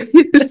to hear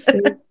you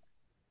say.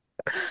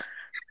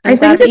 I'm I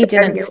glad think that if you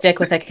didn't any, stick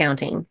with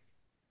accounting.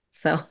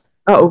 So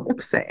oh,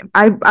 same.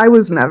 I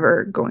was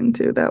never going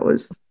to. That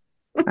was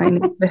I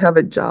need to have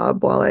a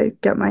job while I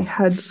get my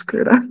head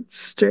screwed on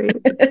straight.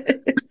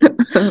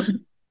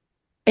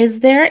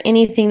 is there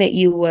anything that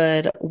you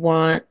would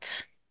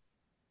want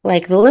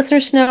like the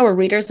listeners to know or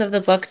readers of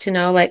the book to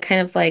know, like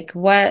kind of like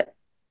what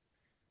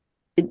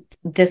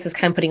this is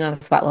kind of putting on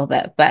the spot a little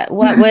bit, but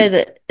what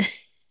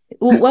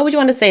would you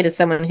want to say to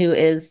someone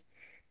who's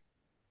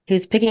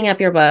picking up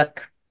your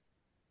book?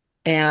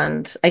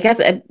 And I guess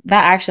that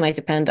actually might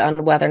depend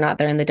on whether or not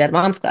they're in the Dead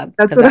Moms Club,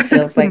 That's because what that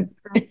I was feels gonna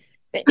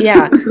like,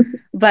 yeah.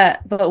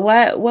 But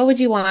what would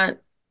you want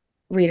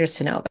readers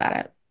to know about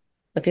it?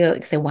 If you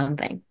like say one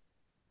thing.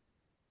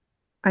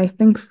 I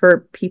think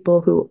for people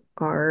who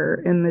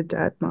are in the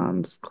Dead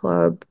Moms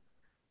Club,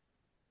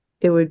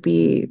 it would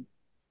be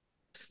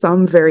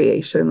some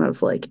variation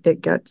of like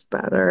it gets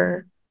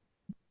better.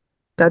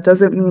 That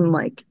doesn't mean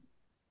like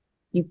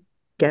you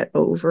get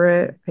over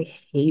it. I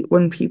hate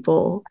when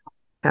people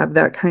have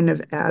that kind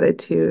of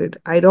attitude.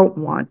 I don't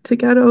want to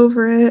get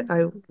over it.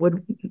 I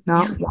would Yeah.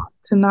 not want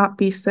to not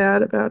be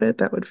sad about it.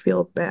 That would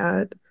feel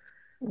bad.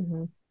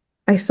 Hmm.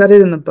 I said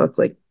it in the book,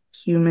 like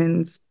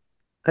humans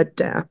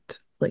adapt.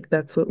 Like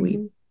that's what we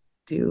Hmm.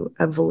 do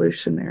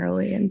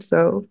evolutionarily. And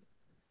so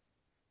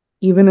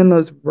even in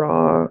those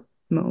raw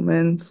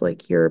moments,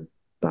 like your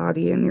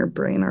body and your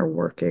brain are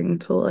working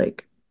to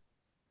like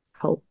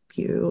help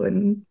you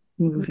and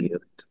move you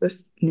into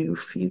this new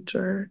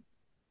future.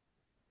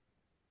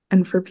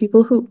 And for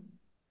people who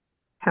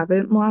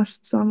haven't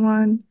lost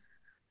someone,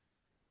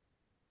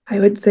 I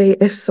would say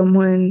if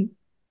someone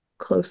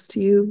close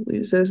to you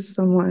loses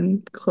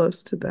someone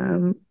close to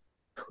them,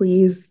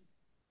 please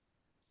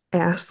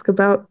ask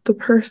about the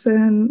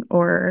person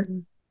or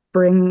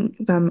bring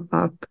them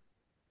up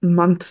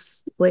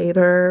months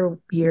later,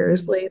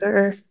 years Hmm.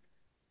 later.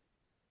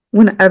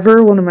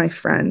 Whenever one of my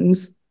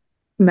friends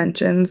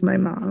mentions my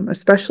mom,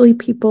 especially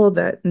people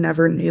that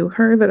never knew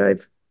her that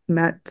I've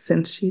met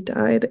since she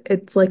died,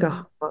 it's like Hmm.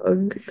 a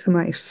hug to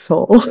my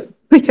soul.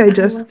 Like I I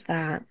just, love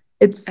that.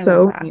 it's I love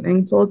so that.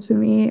 meaningful to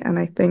me. And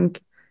I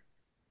think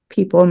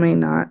people may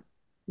not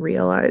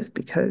realize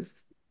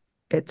because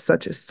it's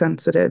such a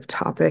sensitive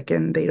topic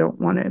and they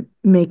don't want to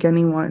make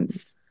anyone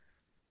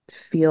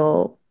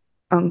feel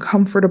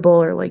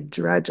uncomfortable or like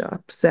dredge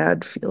up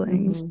sad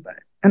feelings. Hmm.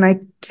 And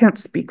I can't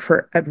speak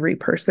for every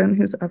person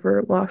who's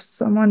ever lost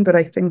someone, but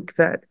I think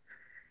that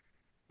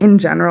in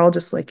general,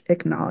 just like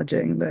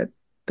acknowledging that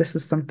this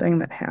is something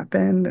that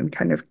happened and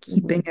kind of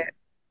keeping Hmm. it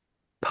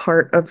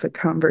part of the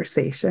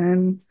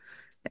conversation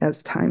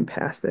as time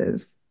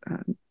passes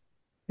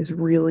is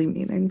really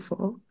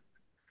meaningful.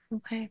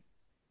 Okay.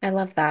 I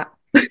love that.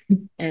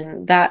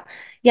 And that,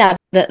 yeah,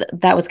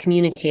 that was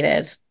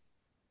communicated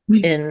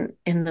in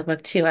the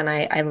book too. And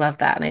I love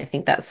that. And I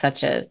think that's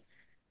such a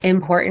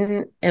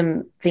important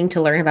thing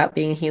to learn about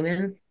being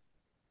human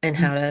and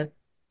how to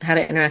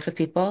interact with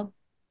people.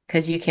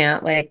 Because you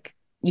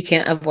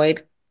can't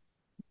avoid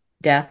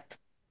death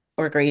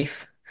or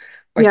grief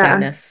or Yeah,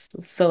 sadness.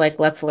 So like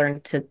let's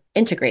learn to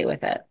integrate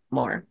with it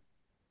more.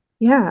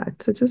 yeah,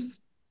 to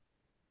just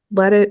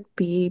let it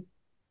be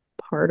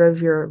part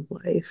of your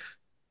life.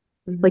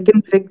 Like Hmm.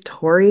 in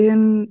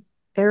Victorian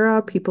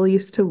era, people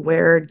used to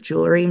wear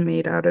jewelry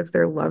made out of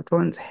their loved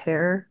one's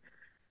hair.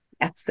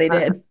 Yes, they Uh,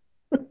 did.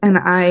 and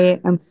I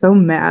am so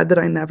mad that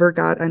I never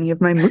got any of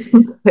my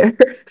mom's hair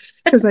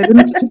because I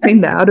didn't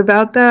find out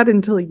about that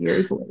until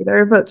years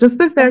later. But just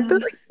the fact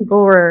that like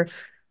people were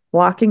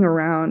walking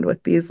around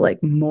with these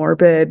like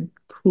morbid,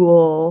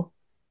 cool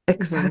Hmm.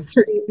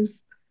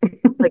 accessories.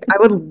 Like I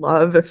would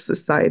love if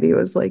society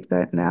was like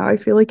that now. I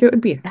feel like it would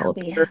be That'll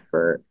be, yeah. healthier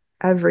for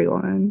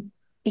everyone.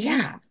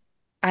 Yeah.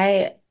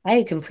 I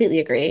completely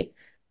agree.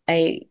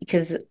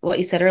 Because what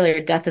you said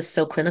earlier, death is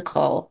so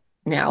clinical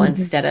now Mhm.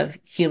 instead of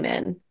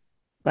human.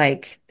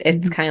 Like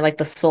it's Mhm. kind of like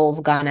the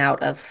soul's gone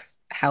out of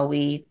how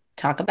we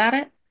talk about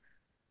it.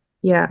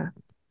 Yeah.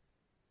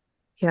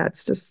 Yeah,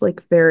 it's just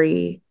like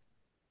very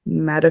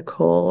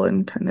medical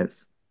and kind of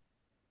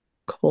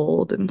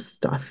cold and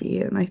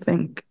stuffy. And I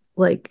think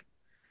like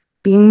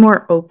being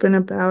more open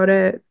about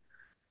it,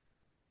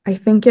 I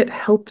think it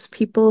helps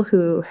people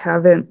who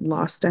haven't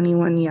lost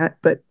anyone yet,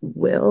 but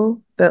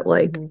will, that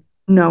like Hmm.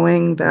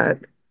 knowing that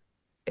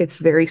it's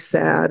very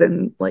sad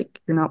and like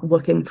you're not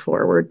looking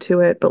forward to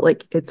it, but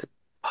like it's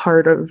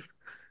part of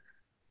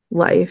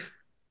life,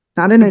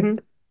 not in a Hmm.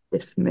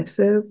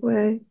 dismissive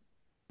way,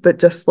 but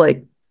just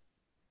like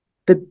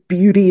the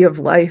beauty of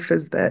life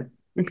is that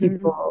Hmm.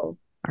 people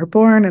are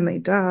born and they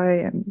die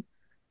and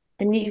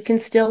And you can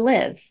still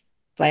live.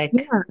 Like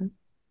yeah.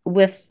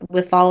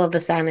 with all of the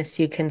sadness,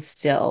 you can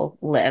still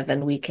live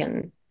and we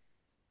can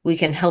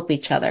help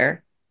each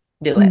other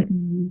do it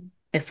Mhm.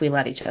 if we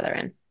let each other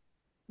in.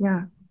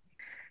 Yeah.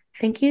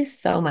 Thank you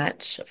so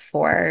much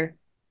for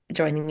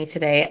joining me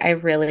today. I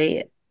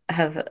really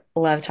have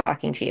loved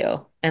talking to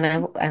you and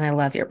I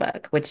love your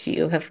book, which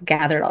you have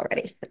gathered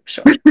already, I'm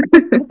sure.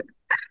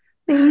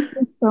 Thank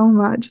you so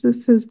much.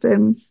 This has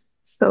been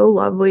so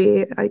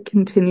lovely. I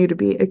continue to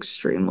be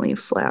extremely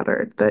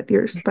flattered that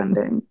you're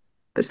spending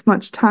this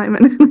much time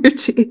and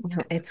energy No,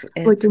 it's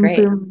looking great.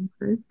 through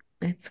my work.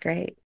 It's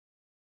great.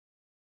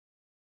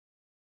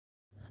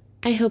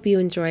 I hope you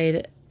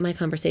enjoyed my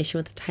conversation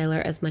with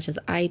Tyler as much as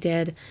I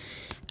did.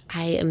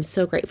 I am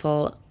so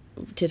grateful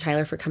to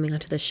Tyler for coming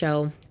onto the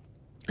show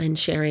and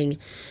sharing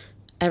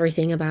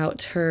everything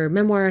about her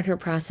memoir and her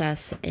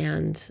process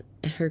and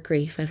her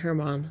grief and her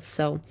mom.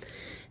 So,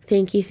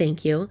 thank you,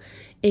 thank you.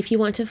 If you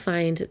want to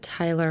find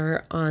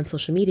Tyler on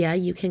social media,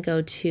 you can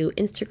go to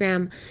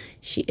Instagram.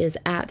 She is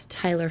at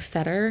Tyler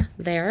Feder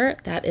there.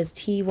 That is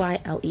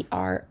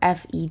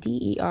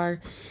TylerFeder.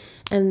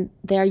 And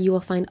there you will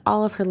find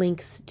all of her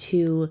links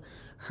to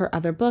her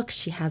other books.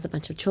 She has a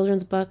bunch of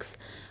children's books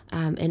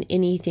and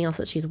anything else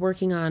that she's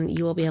working on.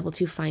 You will be able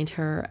to find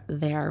her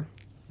there.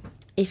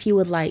 If you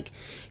would like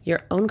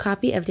your own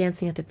copy of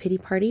Dancing at the Pity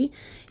Party,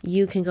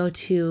 you can go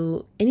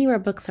to anywhere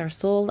books are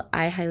sold.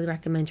 I highly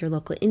recommend your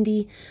local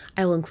indie.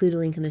 I will include a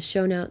link in the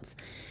show notes.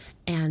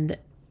 And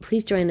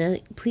please join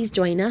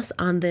us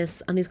on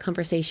these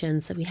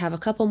conversations. We have a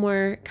couple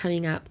more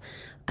coming up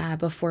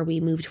before we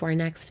move to our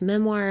next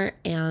memoir,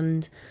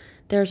 and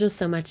there's just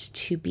so much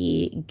to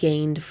be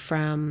gained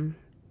from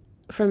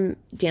from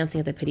Dancing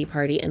at the Pity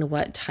Party and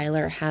what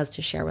Tyler has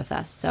to share with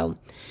us. So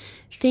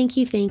thank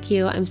you, thank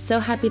you. I'm so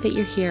happy that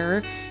you're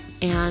here,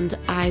 and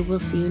I will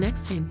see you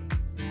next time.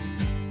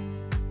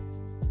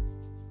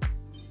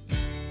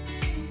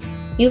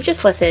 You've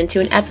just listened to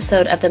an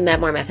episode of the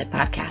Memoir Method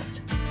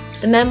podcast.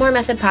 The Memoir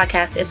Method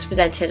podcast is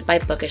presented by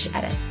Bookish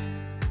Edits.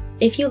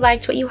 If you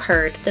liked what you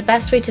heard, the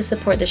best way to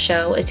support the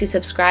show is to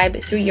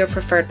subscribe through your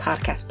preferred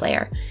podcast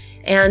player.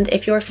 And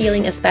if you're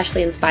feeling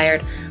especially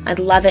inspired, I'd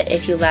love it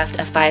if you left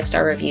a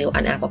 5-star review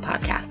on Apple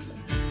Podcasts.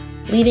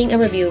 Leaving a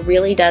review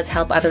really does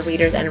help other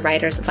readers and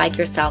writers like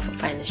yourself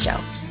find the show.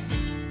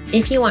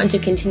 If you want to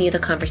continue the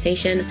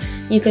conversation,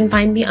 you can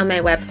find me on my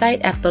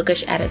website at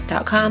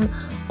bookishedits.com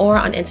or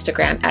on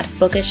Instagram at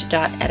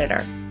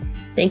bookish.editor.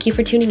 Thank you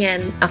for tuning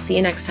in. I'll see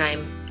you next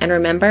time. And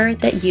remember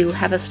that you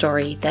have a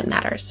story that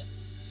matters.